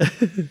 yeah.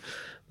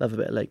 Love a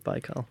bit of Lake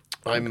Baikal.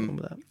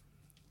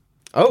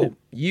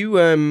 You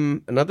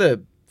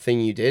another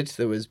thing you did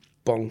that was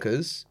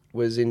bonkers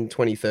was in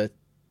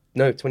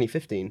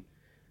 2015.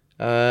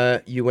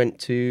 You went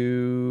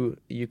to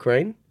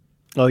Ukraine.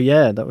 Oh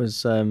yeah, that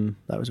was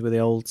with the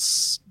old. Do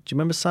you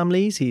remember Sam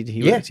Lees? He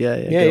worked,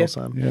 yeah.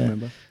 Sam. Yeah, I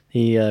remember.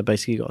 He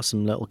basically got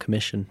some little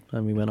commission,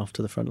 and we went off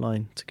to the front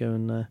line to go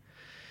and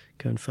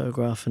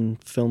photograph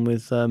and film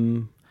with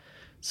some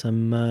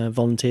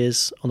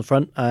volunteers on the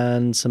front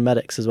and some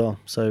medics as well.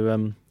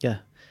 So yeah,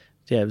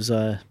 it was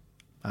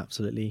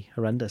absolutely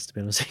horrendous, to be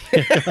honest.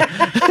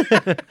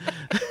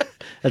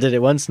 I did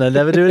it once and I'll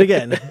never do it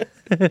again.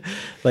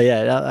 But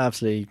yeah,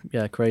 absolutely,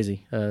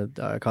 crazy.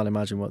 I can't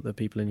imagine what the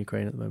people in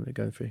Ukraine at the moment are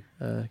going through,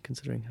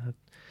 considering how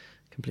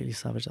completely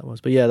savage that was.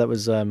 But yeah, that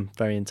was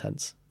very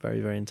intense,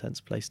 very, very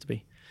intense place to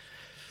be.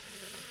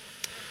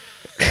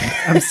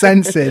 I'm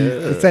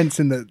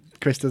sensing that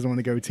Chris doesn't want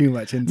to go too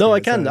much into. No, it, I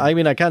can. So. I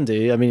mean, I can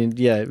do. I mean,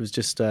 yeah, it was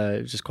just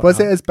quite. Was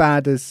hard. it as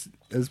bad as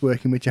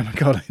working with Gemma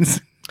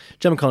Collins?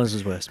 Gemma Collins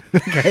was worse.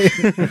 Okay,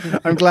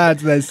 I'm glad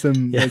there's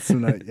some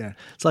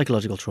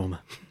Psychological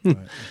trauma. Right,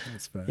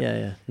 that's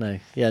fair. No,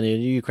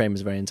 Ukraine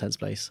was a very intense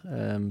place.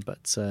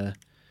 But I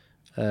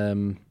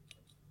don't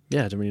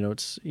really know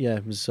what's.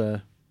 It was.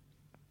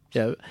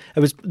 It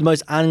was the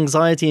most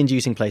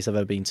anxiety-inducing place I've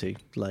ever been to.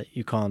 Like,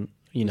 you can't.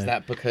 Is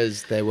that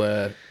because there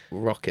were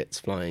rockets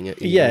flying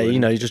at you? Yeah,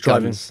 you're just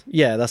driving. Guns?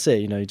 Yeah, that's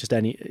it. Just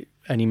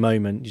any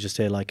moment, you just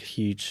hear like a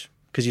huge,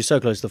 because you're so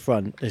close to the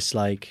front. It's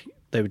like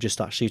they would just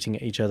start shooting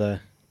at each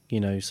other.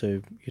 So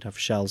you'd have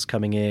shells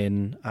coming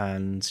in,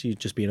 and you'd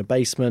just be in a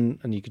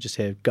basement, and you could just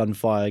hear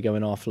gunfire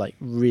going off like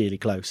really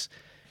close.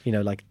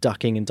 Like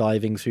ducking and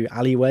diving through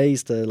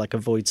alleyways to like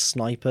avoid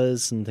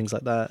snipers and things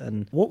like that.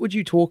 And what would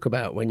you talk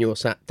about when you're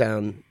sat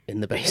down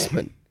in the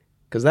basement?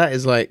 Because that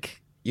is like.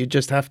 You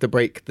just have to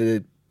break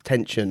the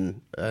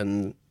tension,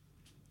 or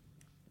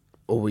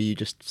were you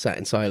just sat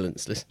in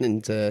silence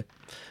listening to?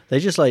 They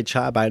just like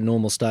chat about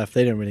normal stuff.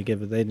 They didn't really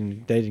give it. They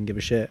didn't give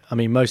a shit. I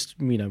mean, most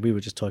we were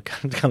just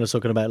kind of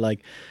talking about like,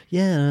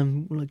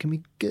 can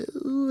we go?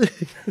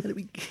 How do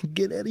we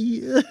get out of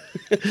here?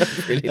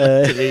 I'd really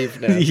like to leave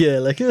now. Yeah,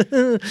 like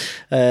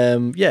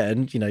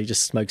and you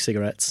just smoke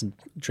cigarettes and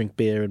drink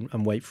beer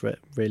and wait for it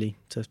really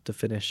to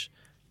finish.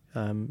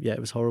 It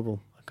was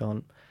horrible. I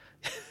can't.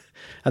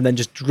 And then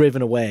just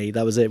driven away.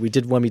 That was it.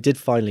 When we did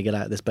finally get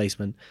out of this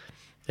basement,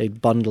 they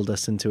bundled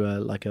us into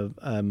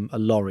a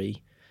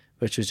lorry,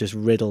 which was just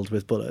riddled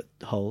with bullet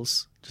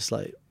holes, just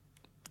like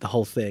the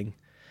whole thing.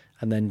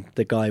 And then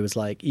the guy was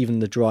like, even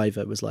the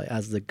driver was like,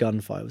 as the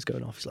gunfire was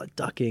going off, he's like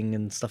ducking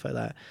and stuff like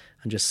that,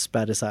 and just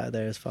sped us out of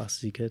there as fast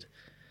as he could.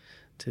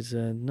 It was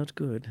not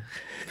good.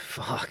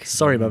 Fuck.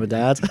 Sorry, Mum and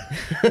Dad.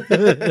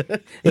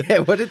 Yeah,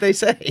 what did they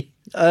say?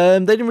 They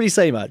didn't really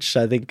say much.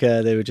 I think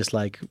they were just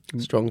like...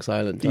 Strong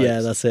silent types.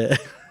 Yeah, that's it.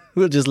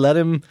 We'll just let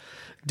him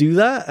do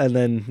that, and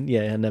then,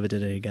 I never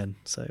did it again.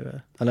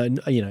 So, and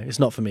it's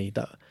not for me.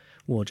 That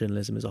war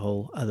journalism is a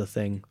whole other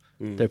thing.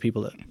 There are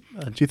people that...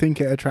 Do you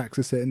think it attracts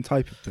a certain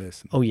type of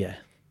person? Oh, yeah.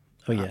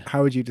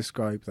 How would you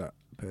describe that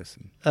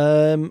person?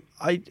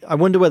 I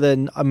wonder whether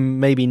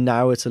maybe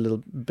now it's a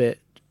little bit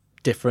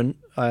different,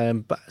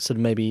 but sort of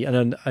maybe,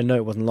 and I know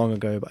it wasn't long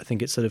ago, but I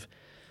think it's sort of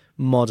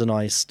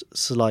modernized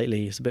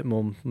slightly. It's a bit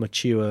more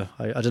mature.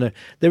 I don't know.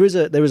 There is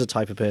a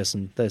type of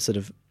person. They're sort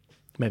of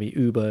maybe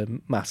uber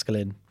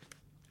masculine.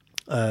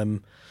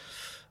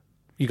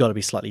 you got to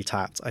be slightly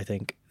tapped. I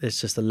think it's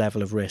just the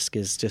level of risk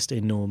is just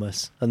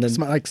enormous. And then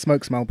Like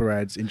smokes Marlboro,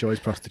 enjoys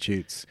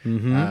prostitutes,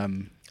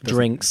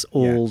 drinks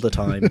all the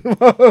time.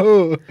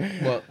 Whoa!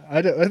 What?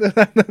 I don't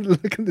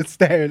look at the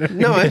staring. At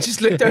No, me. I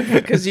just looked over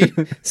because you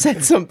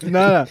said something.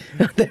 No.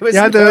 There was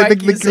You had no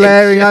the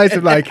glaring eyes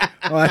of like,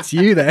 oh, that's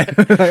you there.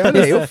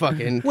 Yeah, you're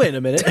fucking Wait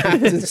a minute.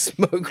 tapped and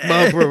smoke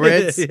Marlboro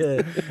Reds.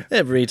 Yeah.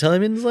 Every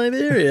time in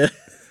Siberia.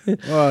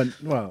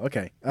 well,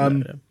 okay.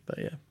 But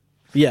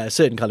yeah, a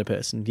certain kind of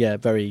person. Yeah,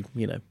 very,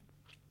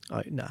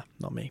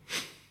 not me.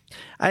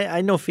 I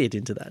no fit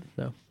into that.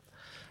 No,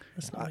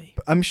 that's not me.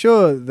 I'm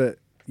sure that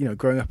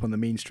growing up on the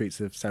mean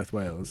streets of South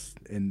Wales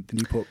in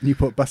the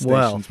Newport bus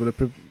stations would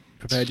have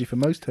prepared you for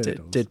most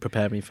hurdles. Did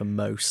prepare me for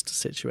most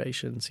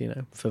situations.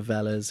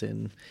 Favelas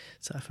in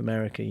South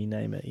America, you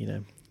name it.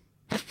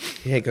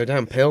 Yeah, go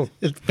down Pill.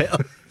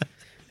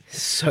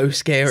 So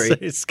scary.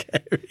 So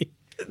scary.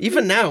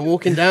 Even now,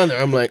 walking down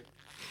there, I'm like,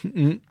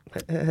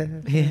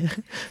 Yeah.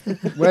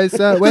 Where's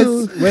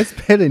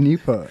Pill in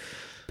Newport?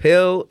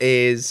 Pill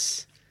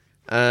is,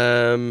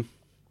 I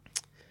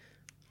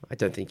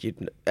don't think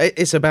you'd.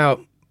 It's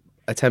about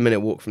a 10-minute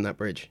walk from that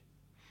bridge.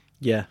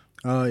 Yeah.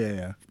 Oh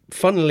yeah.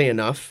 Funnily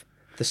enough,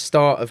 the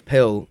start of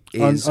Pill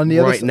is on the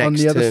right other next on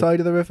the other to side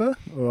of the river,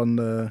 or on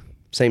the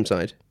same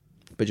side,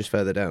 but just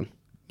further down.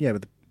 yeah,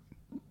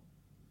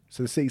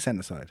 so the city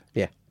centre side.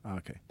 Yeah. Oh,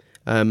 okay.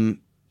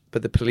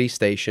 But the police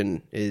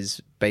station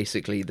is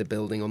basically the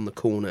building on the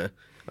corner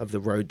of the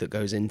road that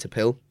goes into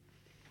Pill.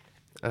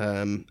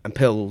 And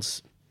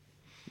Pill's,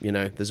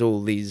 there's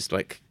all these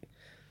like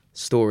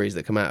stories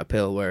that come out of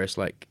Pill where it's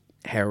like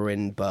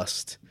heroin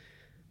bust,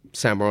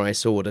 samurai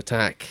sword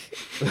attack.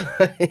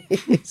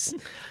 It's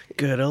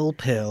Good old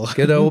Pill.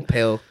 good old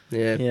Pill.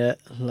 Yeah. Yeah,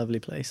 lovely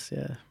place.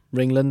 Yeah.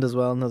 Ringland as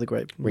well, another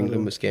great.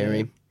 Ringland was scary.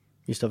 Yeah.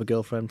 Used to have a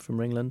girlfriend from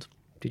Ringland.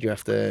 Did you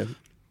have to...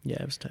 Yeah,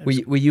 it was terrible.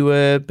 Were you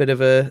a bit of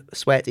a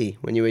sweaty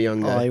when you were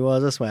younger? I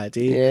was a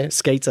sweaty. Yeah.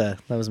 Skater,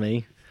 that was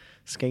me.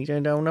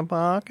 Skating down the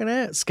park,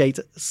 innit? Skate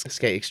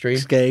Extreme.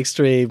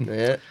 Extreme.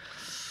 Yeah.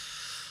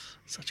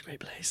 Such a great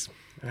place.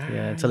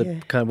 Yeah, until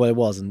it kind of, it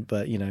wasn't,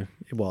 but it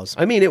was.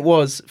 I mean, it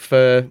was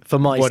for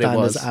My what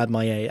standards it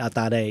was. at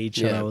that age,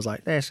 and Yeah. I was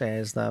like, this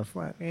is the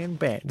fucking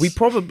bit.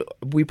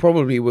 We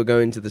probably were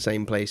going to the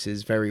same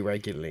places very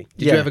regularly.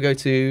 Did you Yeah. ever go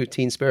to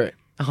Teen Spirit?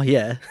 Oh,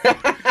 yeah.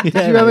 Do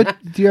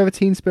you have a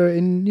Teen Spirit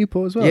in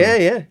Newport as well?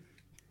 Yeah.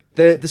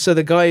 So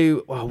the guy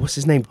who, what's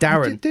his name?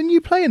 Darren. Didn't you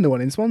play in the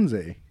one in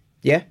Swansea?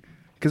 Yeah.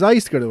 Because I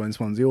used to go to the one in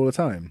Swansea all the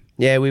time.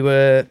 Yeah, we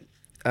were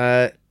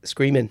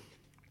screaming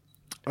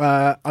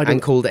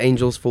and called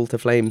Angels Fall to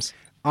Flames.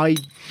 I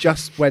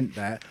just went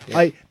there.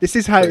 Yeah. This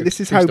is how True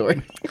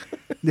story.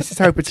 this is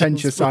how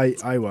pretentious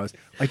I was.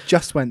 I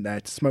just went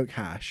there to smoke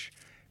hash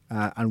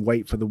and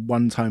wait for the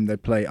one time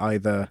they'd play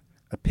either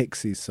a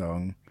Pixies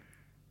song,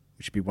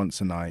 which would be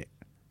Once a Night,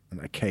 and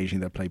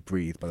occasionally they'd play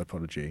Breathe by The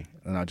Prodigy,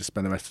 and I'd just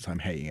spend the rest of the time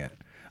hating it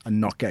and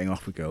not getting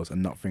off with girls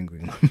and not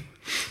fingering them.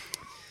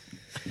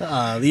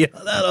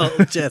 That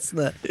old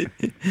chestnut.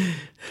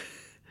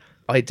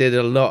 I did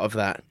a lot of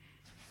that.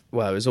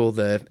 Well, it was all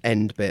the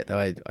end bit that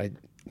I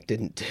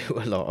didn't do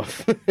a lot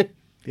of.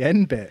 The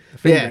end bit.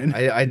 The Yeah,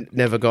 fingering. I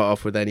never got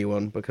off with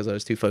anyone because I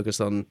was too focused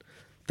on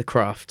the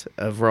craft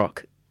of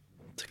rock.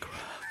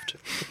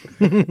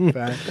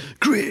 Fair.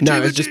 No,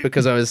 it was just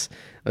because I was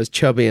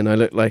chubby and I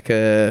looked like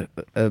a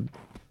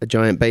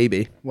giant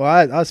baby. Well,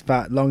 I was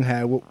fat, long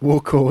hair,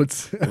 wore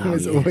cords. I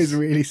was yes. always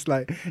really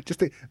slight.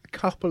 Just a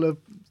couple of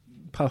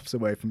puffs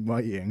away from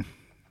whiting.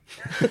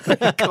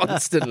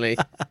 Constantly.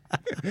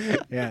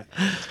 Yeah.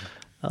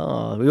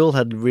 Oh, we all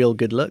had real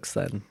good looks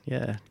then.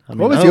 Yeah. I mean,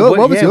 What was Oh, your what-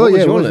 what was yeah, your what was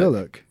yeah, your what was your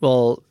look?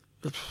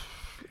 look?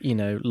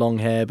 well, long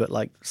hair, but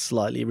like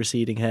slightly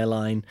receding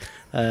hairline.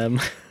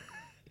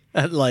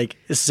 At like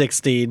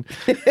 16.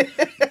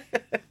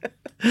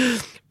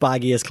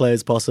 Baggiest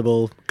clothes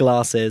possible,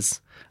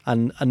 glasses,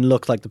 and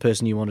look like the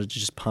person you wanted to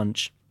just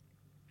punch.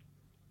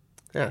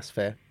 Yeah, that's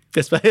fair.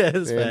 It's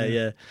fair,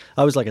 yeah.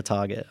 I was like a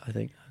target, I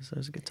think. I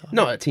was a good target.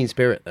 Not at Teen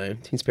Spirit though.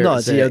 Teen Spirit. No,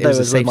 was, yeah, it that was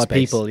a was safe my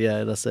space. people.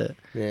 Yeah, that's it.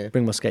 Yeah,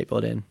 Bring my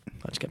skateboard in.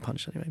 I just get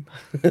punched anyway.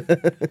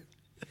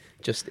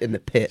 just in the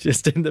pit.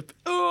 Just in the.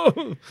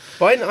 Oh!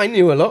 But I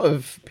knew a lot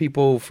of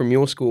people from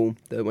your school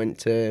that went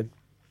to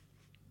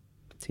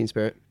Teen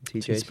Spirit,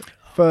 TJ.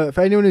 For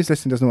anyone who's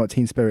listening doesn't know what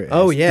Teen Spirit is.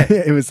 Oh, yeah.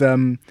 It was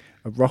a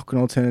rock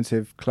and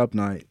alternative club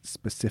night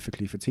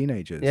specifically for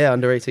teenagers. Yeah,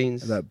 under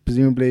 18s. That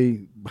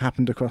presumably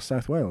happened across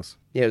South Wales.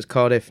 Yeah, it was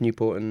Cardiff,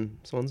 Newport, and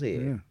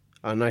Swansea. Yeah.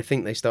 And I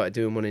think they started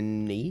doing one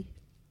in Neath.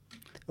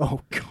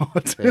 Oh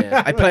God!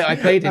 Yeah. I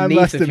played in That Neath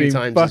must a have few been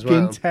times as fucking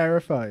well.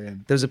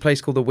 terrifying. There was a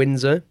place called the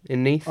Windsor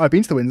in Neath. Oh, I've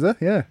been to the Windsor.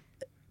 Yeah,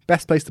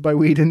 best place to buy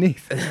weed in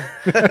Neath.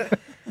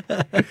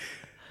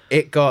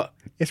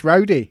 It's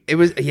rowdy. It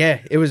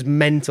was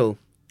mental.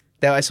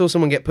 I saw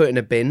someone get put in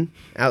a bin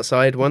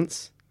outside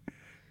once.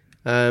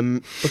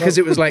 Because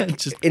it was like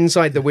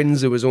inside the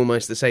Windsor was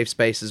almost a safe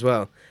space as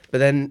well. But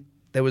then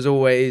there was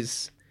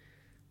always,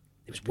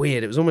 it was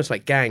weird. It was almost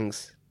like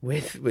gangs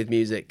with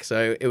music.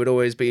 So it would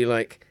always be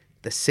like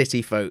the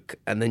city folk,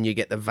 and then you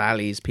get the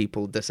valleys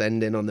people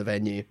descending on the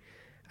venue,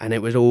 and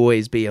it would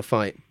always be a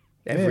fight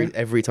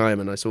every time.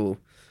 And I saw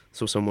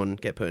someone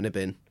get put in a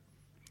bin.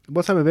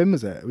 What type of bin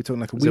was it? Are we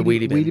talking like a It was a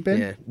wheelie bin?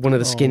 Yeah, one of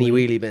the skinny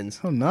wheelie bins.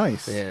 Oh,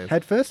 nice. Yeah.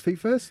 Head first, feet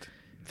first?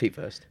 Feet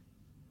first.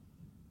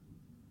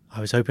 I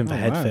was hoping for Oh,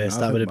 head wow. first.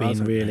 I That was would have hoping- I was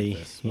been hoping really, head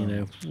first. you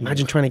know.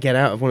 Imagine trying to get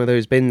out of one of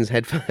those bins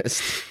head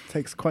first.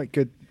 Takes quite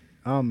good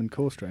arm and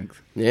core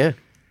strength. Yeah.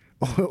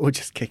 Or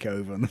just kick it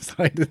over on the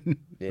side.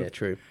 Yeah,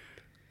 true.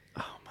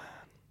 Oh man.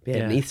 Yeah,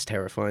 Yeah. Neath's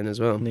terrifying as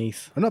well.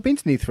 Neath. I've not been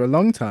to Neath for a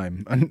long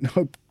time. and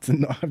hope to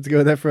not have to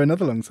go there for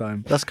another long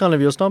time. That's kind of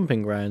your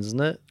stomping grounds,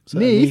 isn't it? So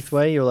Neath? Neath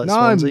Way, you're like No,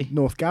 Swansea. I'm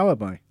North Gower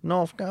by.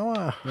 North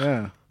Gower.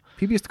 Yeah.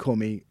 People used to call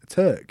me a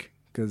Turk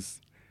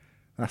because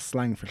that's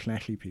slang for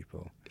Llanelli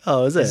people.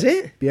 Oh, is it? Is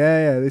it?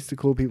 Yeah, they used to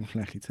call people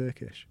from Llanelli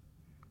Turkish.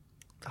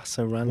 That's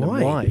so random.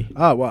 Why? Why?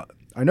 Oh, well,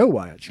 I know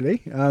why, actually.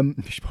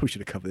 Probably should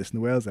have covered this in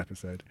the Wales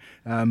episode.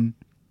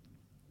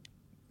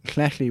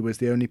 Llanelli was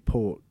the only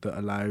port that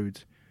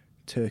allowed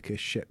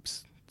Turkish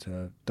ships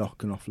to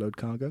dock and offload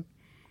cargo.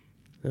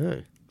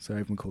 Oh. So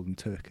everyone called them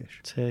Turkish.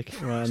 Turkey.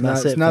 Right, So and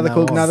that's it. now from they're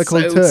called, on. now they're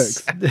called So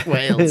Turks.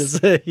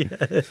 Wales.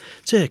 Yeah.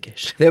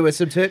 Turkish. There were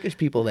some Turkish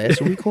people there,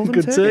 so we call them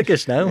Good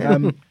Turkish. Turkish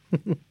now.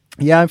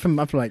 Yeah, I'm from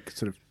like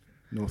sort of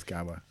North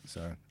Gower,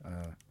 so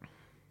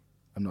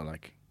I'm not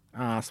like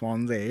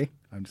Swansea.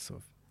 I'm just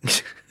sort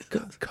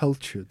of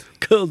cultured.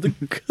 Called the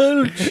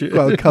culture.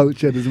 Well,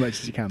 cultured as much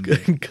as you can be.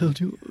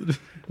 Cultured.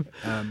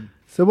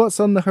 So what's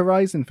on the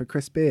horizon for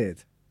Chris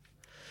Beard?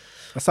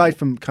 Aside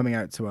from coming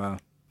out to our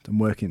and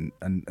working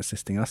and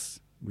assisting us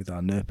with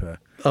our NERPA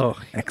Oh,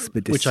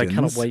 expeditions. which I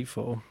cannot wait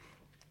for.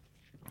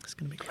 It's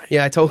going to be great.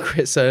 Yeah, I told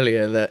Chris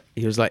earlier that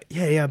he was like,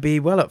 yeah, I'd be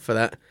well up for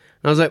that. And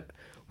I was like,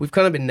 we've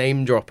kind of been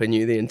name dropping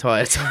you the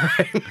entire time.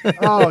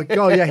 Oh,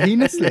 God, yeah,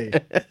 heinously.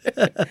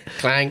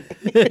 Clang.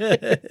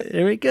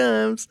 Here it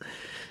comes.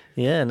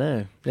 Yeah,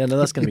 no,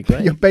 that's going to be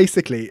great. You're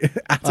basically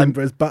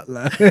Attenborough's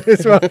butler,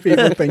 is what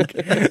people think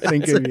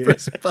of you.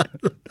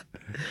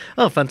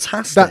 Oh,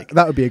 fantastic!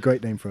 That would be a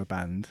great name for a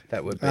band.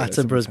 That would be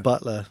Attenborough's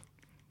Butler.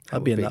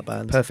 I'd be in that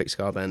band. Perfect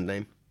ska band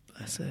name.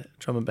 That's it.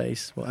 Drum and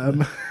bass.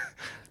 Whatever.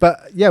 But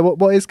yeah,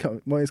 what is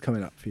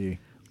coming up for you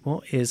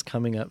What is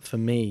coming up for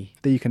me?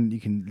 that you can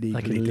legally,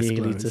 I can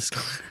legally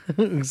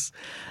disclose?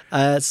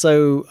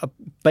 So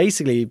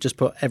basically, just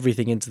put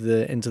everything into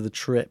the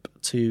trip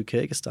to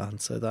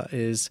Kyrgyzstan. So that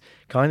is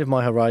kind of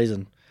my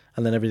horizon,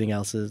 and then everything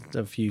else is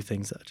a few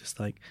things that are just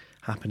like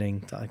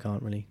happening that I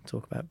can't really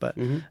talk about. But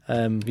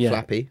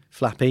yeah,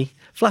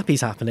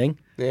 Flappy's happening.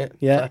 Yeah,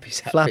 Yeah, Flappy's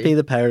happy. Flappy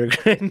the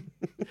Peregrine.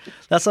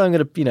 That's how I'm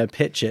going to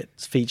pitch it.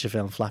 Feature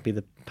film Flappy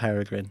the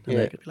Peregrine, and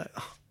they're going to be like,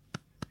 oh,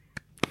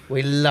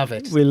 We love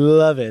it. we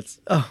love it.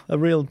 Oh, a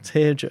real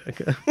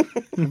tearjerker.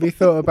 Have you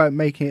thought about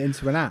making it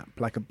into an app,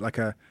 like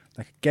a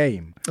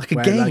game, Like a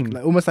where, game?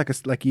 almost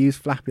like you use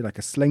Flappy like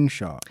a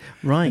slingshot,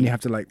 Right. And you have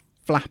to like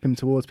flap him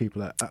towards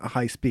people at a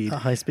high speed,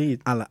 At high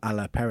speed. a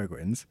la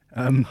peregrines,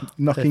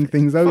 knocking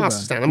things over.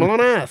 Fastest animal on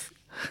earth.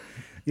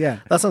 Yeah,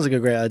 That sounds like a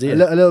great idea.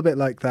 a little bit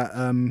like that.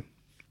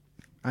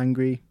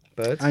 Angry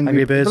Birds.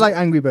 Angry Birds. like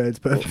Angry Birds,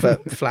 but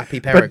But Flappy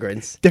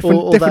Peregrines. different,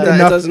 Or different that- It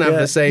enough. doesn't have yeah.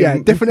 the same. Yeah,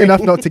 different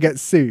enough not to get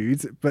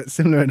sued, but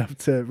similar enough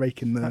to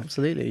rake in the.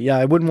 Absolutely. Yeah,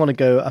 I wouldn't want to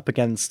go up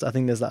against. I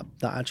think there's that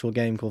actual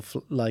game called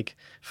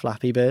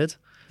Flappy Bird.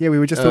 Yeah, we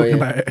were just Oh, talking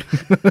yeah. about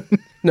it.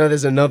 No,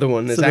 there's another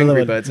one. There's There's another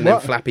Angry one. Birds and What?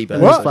 then Flappy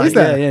Birds. What? Flappy- is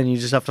there? Yeah, and you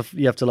just have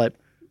to like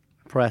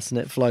press and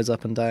it flies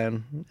up and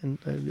down and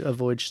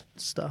avoid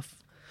stuff.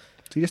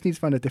 So you just need to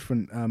find a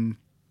different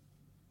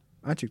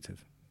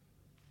adjective.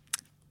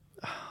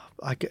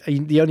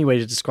 The only way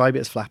to describe it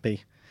is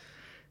Flappy.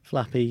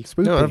 Flappy.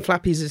 Swoopy. No,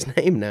 Flappy's his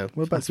name now.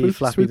 What about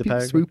Flappy the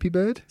Peregrine. Swoopy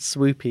Bird?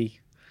 Swoopy.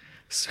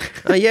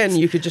 Oh yeah, and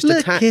you could just Look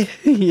attack. here.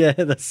 Yeah,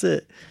 that's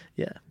it.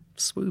 Yeah.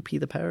 Swoopy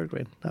the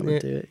Peregrine. That would Yeah.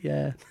 do it,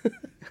 yeah.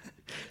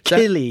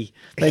 Killy.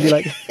 Maybe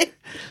like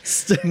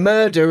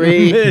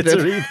Murdery.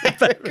 Murdery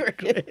the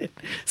Peregrine.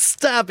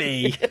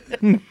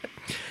 Stabby.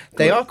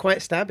 They are quite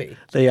stabby.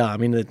 They are. I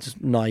mean, they're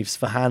just knives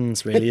for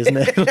hands, really, isn't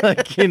it?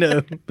 Like, you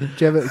know. Would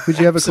you ever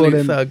call Absolute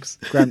him thugs.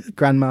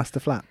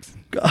 Grandmaster Flaps?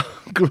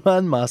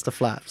 Grandmaster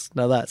Flaps.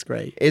 Now that's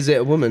great. Is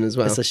it a woman as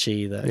well? It's a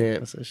she, though. Yeah.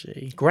 It's a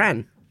she.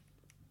 Gran.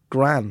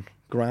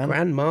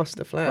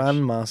 Grandmaster Flash.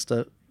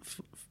 Grandmaster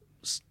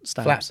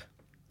stabs. Flap.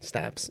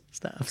 Stabs.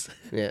 Stabs.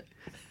 Yeah.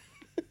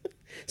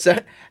 So,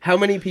 how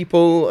many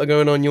people are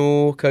going on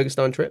your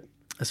Kyrgyzstan trip?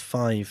 There's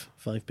five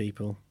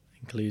people,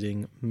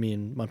 including me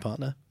and my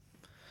partner.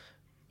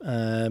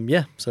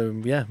 So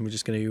we're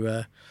just going to.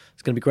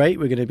 It's going to be great.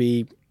 We're going to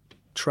be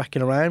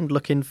trekking around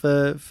looking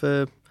for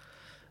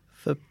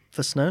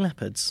snow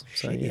leopards.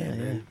 So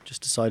yeah,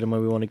 just deciding where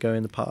we want to go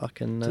in the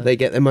park. And Do they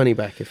get their money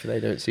back if they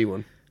don't see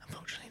one?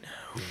 unfortunately,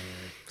 no.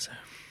 So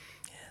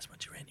yes,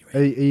 once you're in,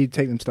 you're Are in. you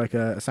take them to like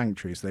a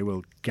sanctuary, so they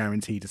will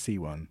guarantee to see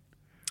one.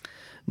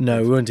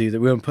 No, we won't do that.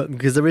 We won't put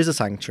because there is a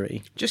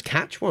sanctuary. Just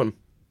catch one.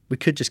 We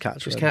could just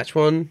catch Just them. catch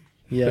one.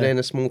 Yeah. Put it in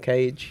a small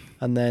cage.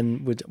 And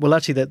then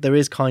actually there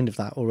is kind of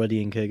that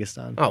already in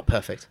Kyrgyzstan. Oh,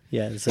 perfect.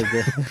 Yeah, so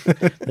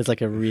there's like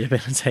a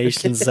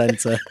rehabilitation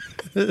centre.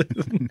 Is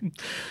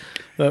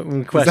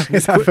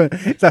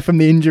that from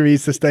the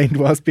injuries sustained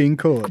whilst being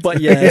caught?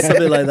 But yeah,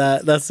 something like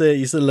that. That's it.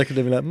 You sort of look at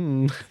them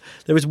and like,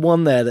 There was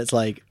one there that's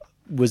like,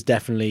 was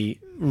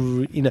definitely,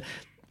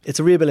 it's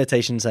a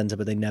rehabilitation centre,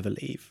 but they never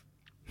leave.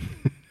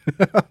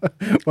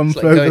 One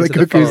flew over the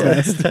cuckoo's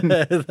nest.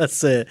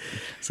 That's it.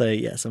 So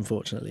yes,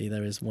 unfortunately,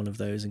 there is one of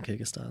those in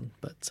Kyrgyzstan.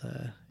 But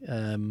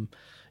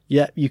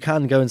yeah, you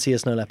can go and see a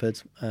snow leopard,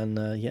 and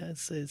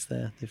it's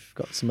there. They've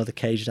got some other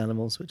caged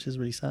animals, which is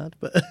really sad.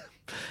 But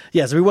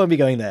yeah, so we won't be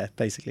going there,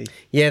 basically.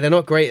 Yeah, they're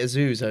not great at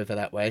zoos over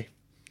that way.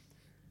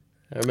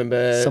 I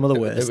remember some of the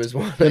worst. There was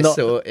one I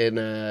saw in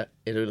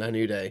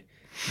Ulan-Ude.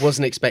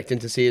 Wasn't expecting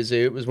to see a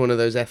zoo. It was one of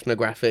those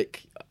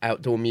ethnographic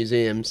outdoor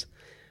museums.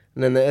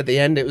 And then at the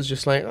end, it was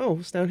just like, oh,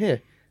 what's down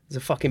here? There's a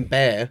fucking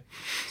bear.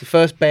 It's the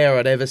first bear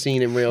I'd ever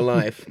seen in real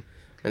life.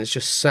 And it's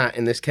just sat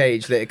in this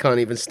cage that it can't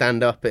even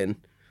stand up in,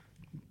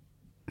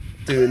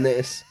 doing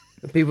this.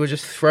 And people are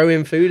just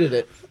throwing food at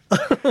it.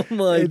 Oh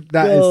my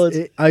God.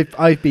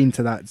 I've been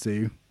to that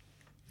zoo.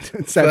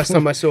 First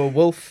time I saw a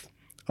wolf.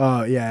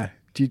 Oh, yeah.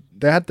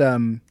 They had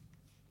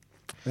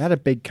a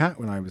big cat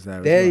when I was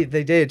there.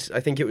 They did.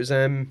 I think it was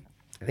a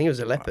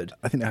leopard.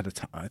 I think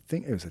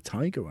it was a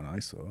tiger when I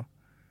saw.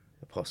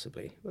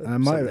 Possibly.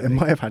 And it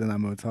might have had an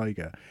animal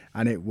tiger,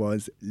 and it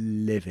was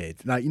livid.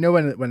 Like,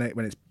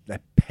 when they're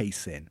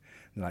pacing,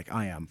 they're like,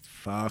 I am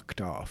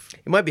fucked off.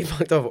 It might be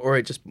fucked off, or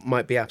it just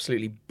might be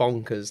absolutely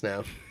bonkers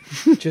now.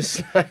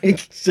 Just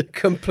like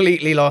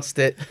completely lost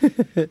it,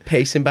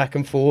 pacing back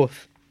and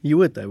forth. You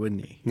would though,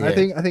 wouldn't you? Yeah. I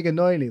think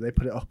annoyingly they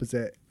put it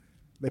opposite.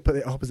 They put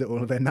it opposite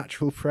all of their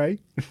natural prey,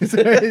 so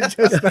it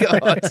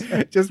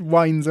just just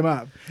winds them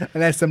up.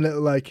 And there's some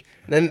little like.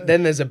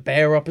 Then there's a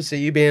bear opposite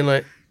you, being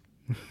like,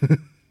 "Come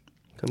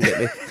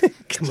get me,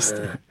 come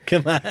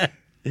on."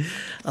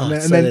 Oh,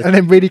 and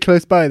then really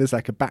close by, there's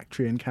like a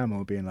Bactrian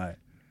camel being like,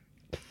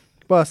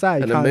 "Well,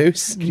 say a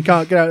moose. You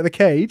can't get out of the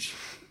cage."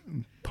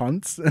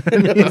 Ponce,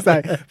 and he's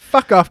like,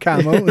 "Fuck off,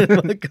 camel!"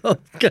 Oh my God,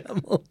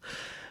 camel.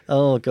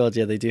 Oh God,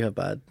 yeah, they do have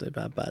bad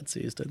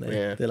zoos, don't they?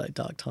 Yeah. They're like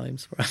dark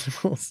times for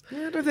animals.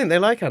 Yeah, I don't think they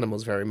like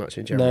animals very much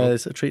in general. No, they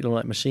sort of treat them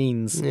like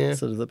machines. Yeah.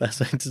 Sort of the best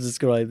way to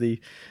describe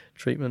the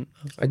treatment.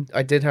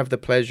 I did have the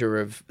pleasure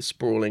of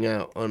sprawling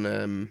out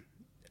on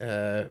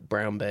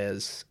brown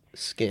bear's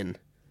skin.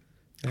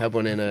 I had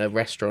one in a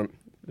restaurant.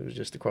 It was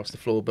just across the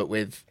floor, but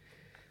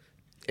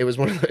it was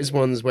one of those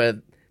ones where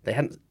they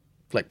hadn't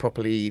like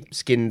properly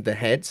skinned the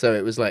head, so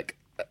it was like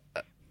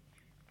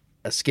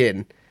a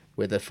skin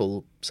with a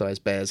full-size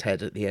bear's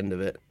head at the end of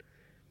it.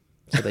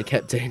 So they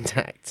kept it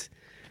intact.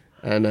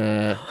 And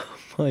oh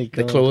my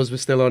God. The claws were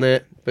still on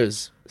it. It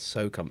was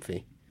so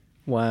comfy.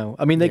 Wow.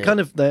 I mean, they kind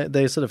of,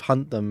 they sort of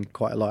hunt them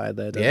quite a lot out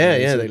there, don't yeah,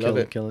 they? Yeah, they love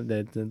it.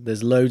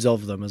 There's loads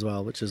of them as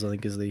well, which is, I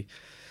think, is the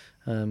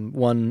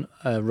one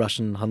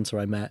Russian hunter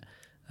I met.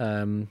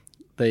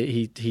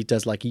 He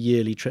does like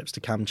yearly trips to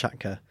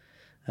Kamchatka.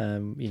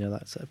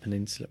 That's a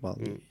peninsula,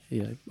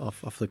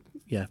 off the,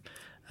 yeah.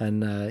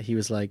 And he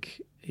was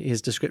like,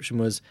 his description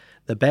was,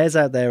 the bears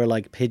out there are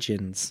like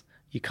pigeons.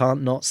 You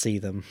can't not see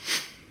them.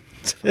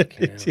 They're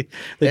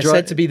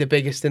said to be the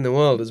biggest in the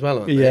world as well,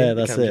 aren't they? Yeah,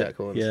 that's it.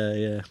 Ones.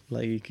 Yeah.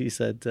 Like he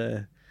said,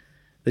 they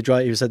have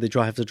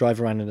to drive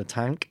around in a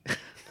tank.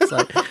 It's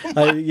like,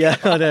 I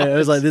know. I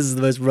was like, this is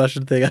the most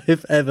Russian thing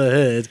I've ever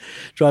heard.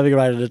 Driving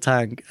around in a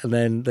tank, and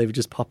then they would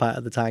just pop out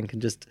of the tank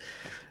and just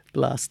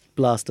blast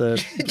a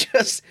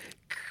just.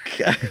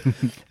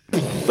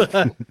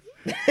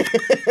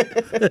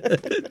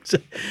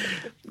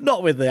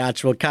 Not with the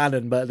actual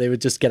cannon, but they would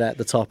just get out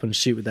the top and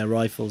shoot with their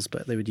rifles,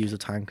 but they would use a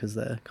tank as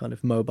their kind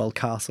of mobile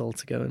castle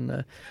to go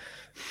and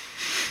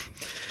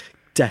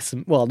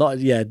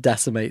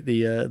decimate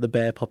the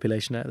bear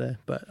population out there.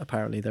 But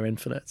apparently they're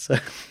infinite, so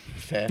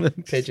fair.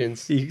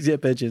 Pigeons. Yeah,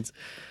 pigeons.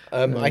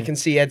 I can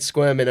see Ed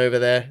squirming over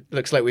there.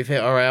 Looks like we've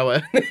hit our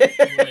hour.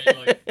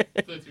 Like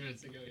 30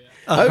 minutes ago, yeah.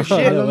 Oh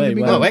shit.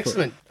 Wow. Oh,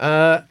 excellent.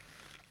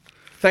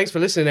 Thanks for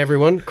listening,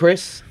 everyone.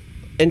 Chris,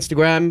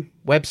 Instagram,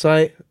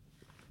 website.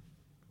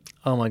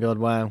 Oh my God,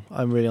 wow.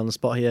 I'm really on the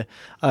spot here.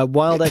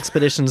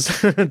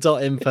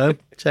 Wildexpeditions.info.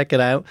 Check it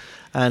out.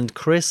 And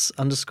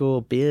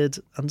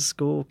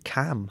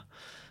Chris_beard_cam,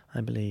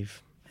 I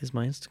believe, is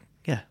my Instagram.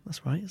 Yeah,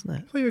 that's right, isn't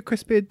it? Oh, you're a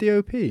Chris Beard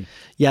DOP.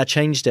 Yeah, I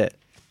changed it.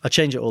 I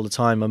change it all the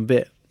time. I'm a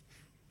bit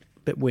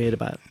weird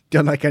about it.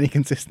 Don't like any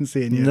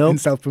consistency in your in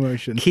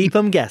self-promotion. Keep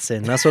them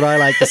guessing. That's what I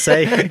like to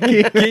say.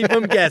 Keep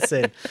them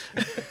guessing.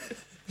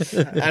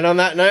 And on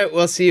that note,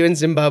 we'll see you in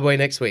Zimbabwe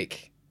next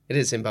week. It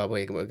is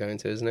Zimbabwe we're going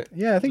to, isn't it?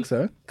 Yeah, I think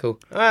so. Cool.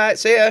 All right,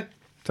 see ya.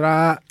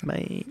 Ta-da.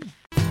 Mate.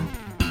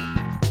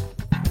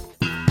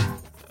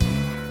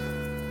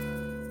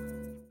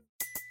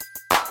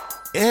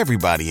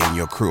 Everybody in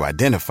your crew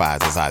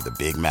identifies as either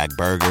Big Mac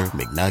Burger,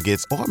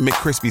 McNuggets, or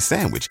McCrispy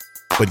Sandwich.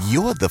 But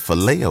you're the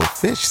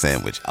Filet-O-Fish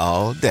Sandwich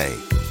all day.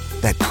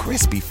 That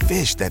crispy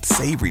fish, that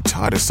savory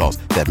tartar sauce,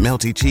 that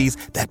melty cheese,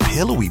 that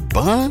pillowy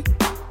bun.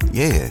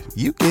 Yeah,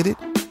 you get it.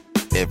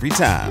 Every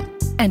time.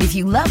 And if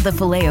you love the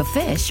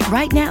Filet-O-Fish,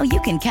 right now you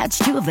can catch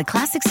 2 of the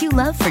classics you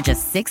love for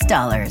just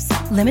 $6.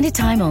 Limited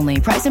time only.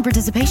 Price and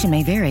participation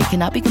may vary.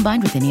 Cannot be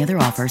combined with any other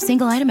offer.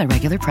 Single item at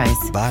regular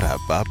price.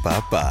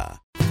 Ba-da-ba-ba-ba.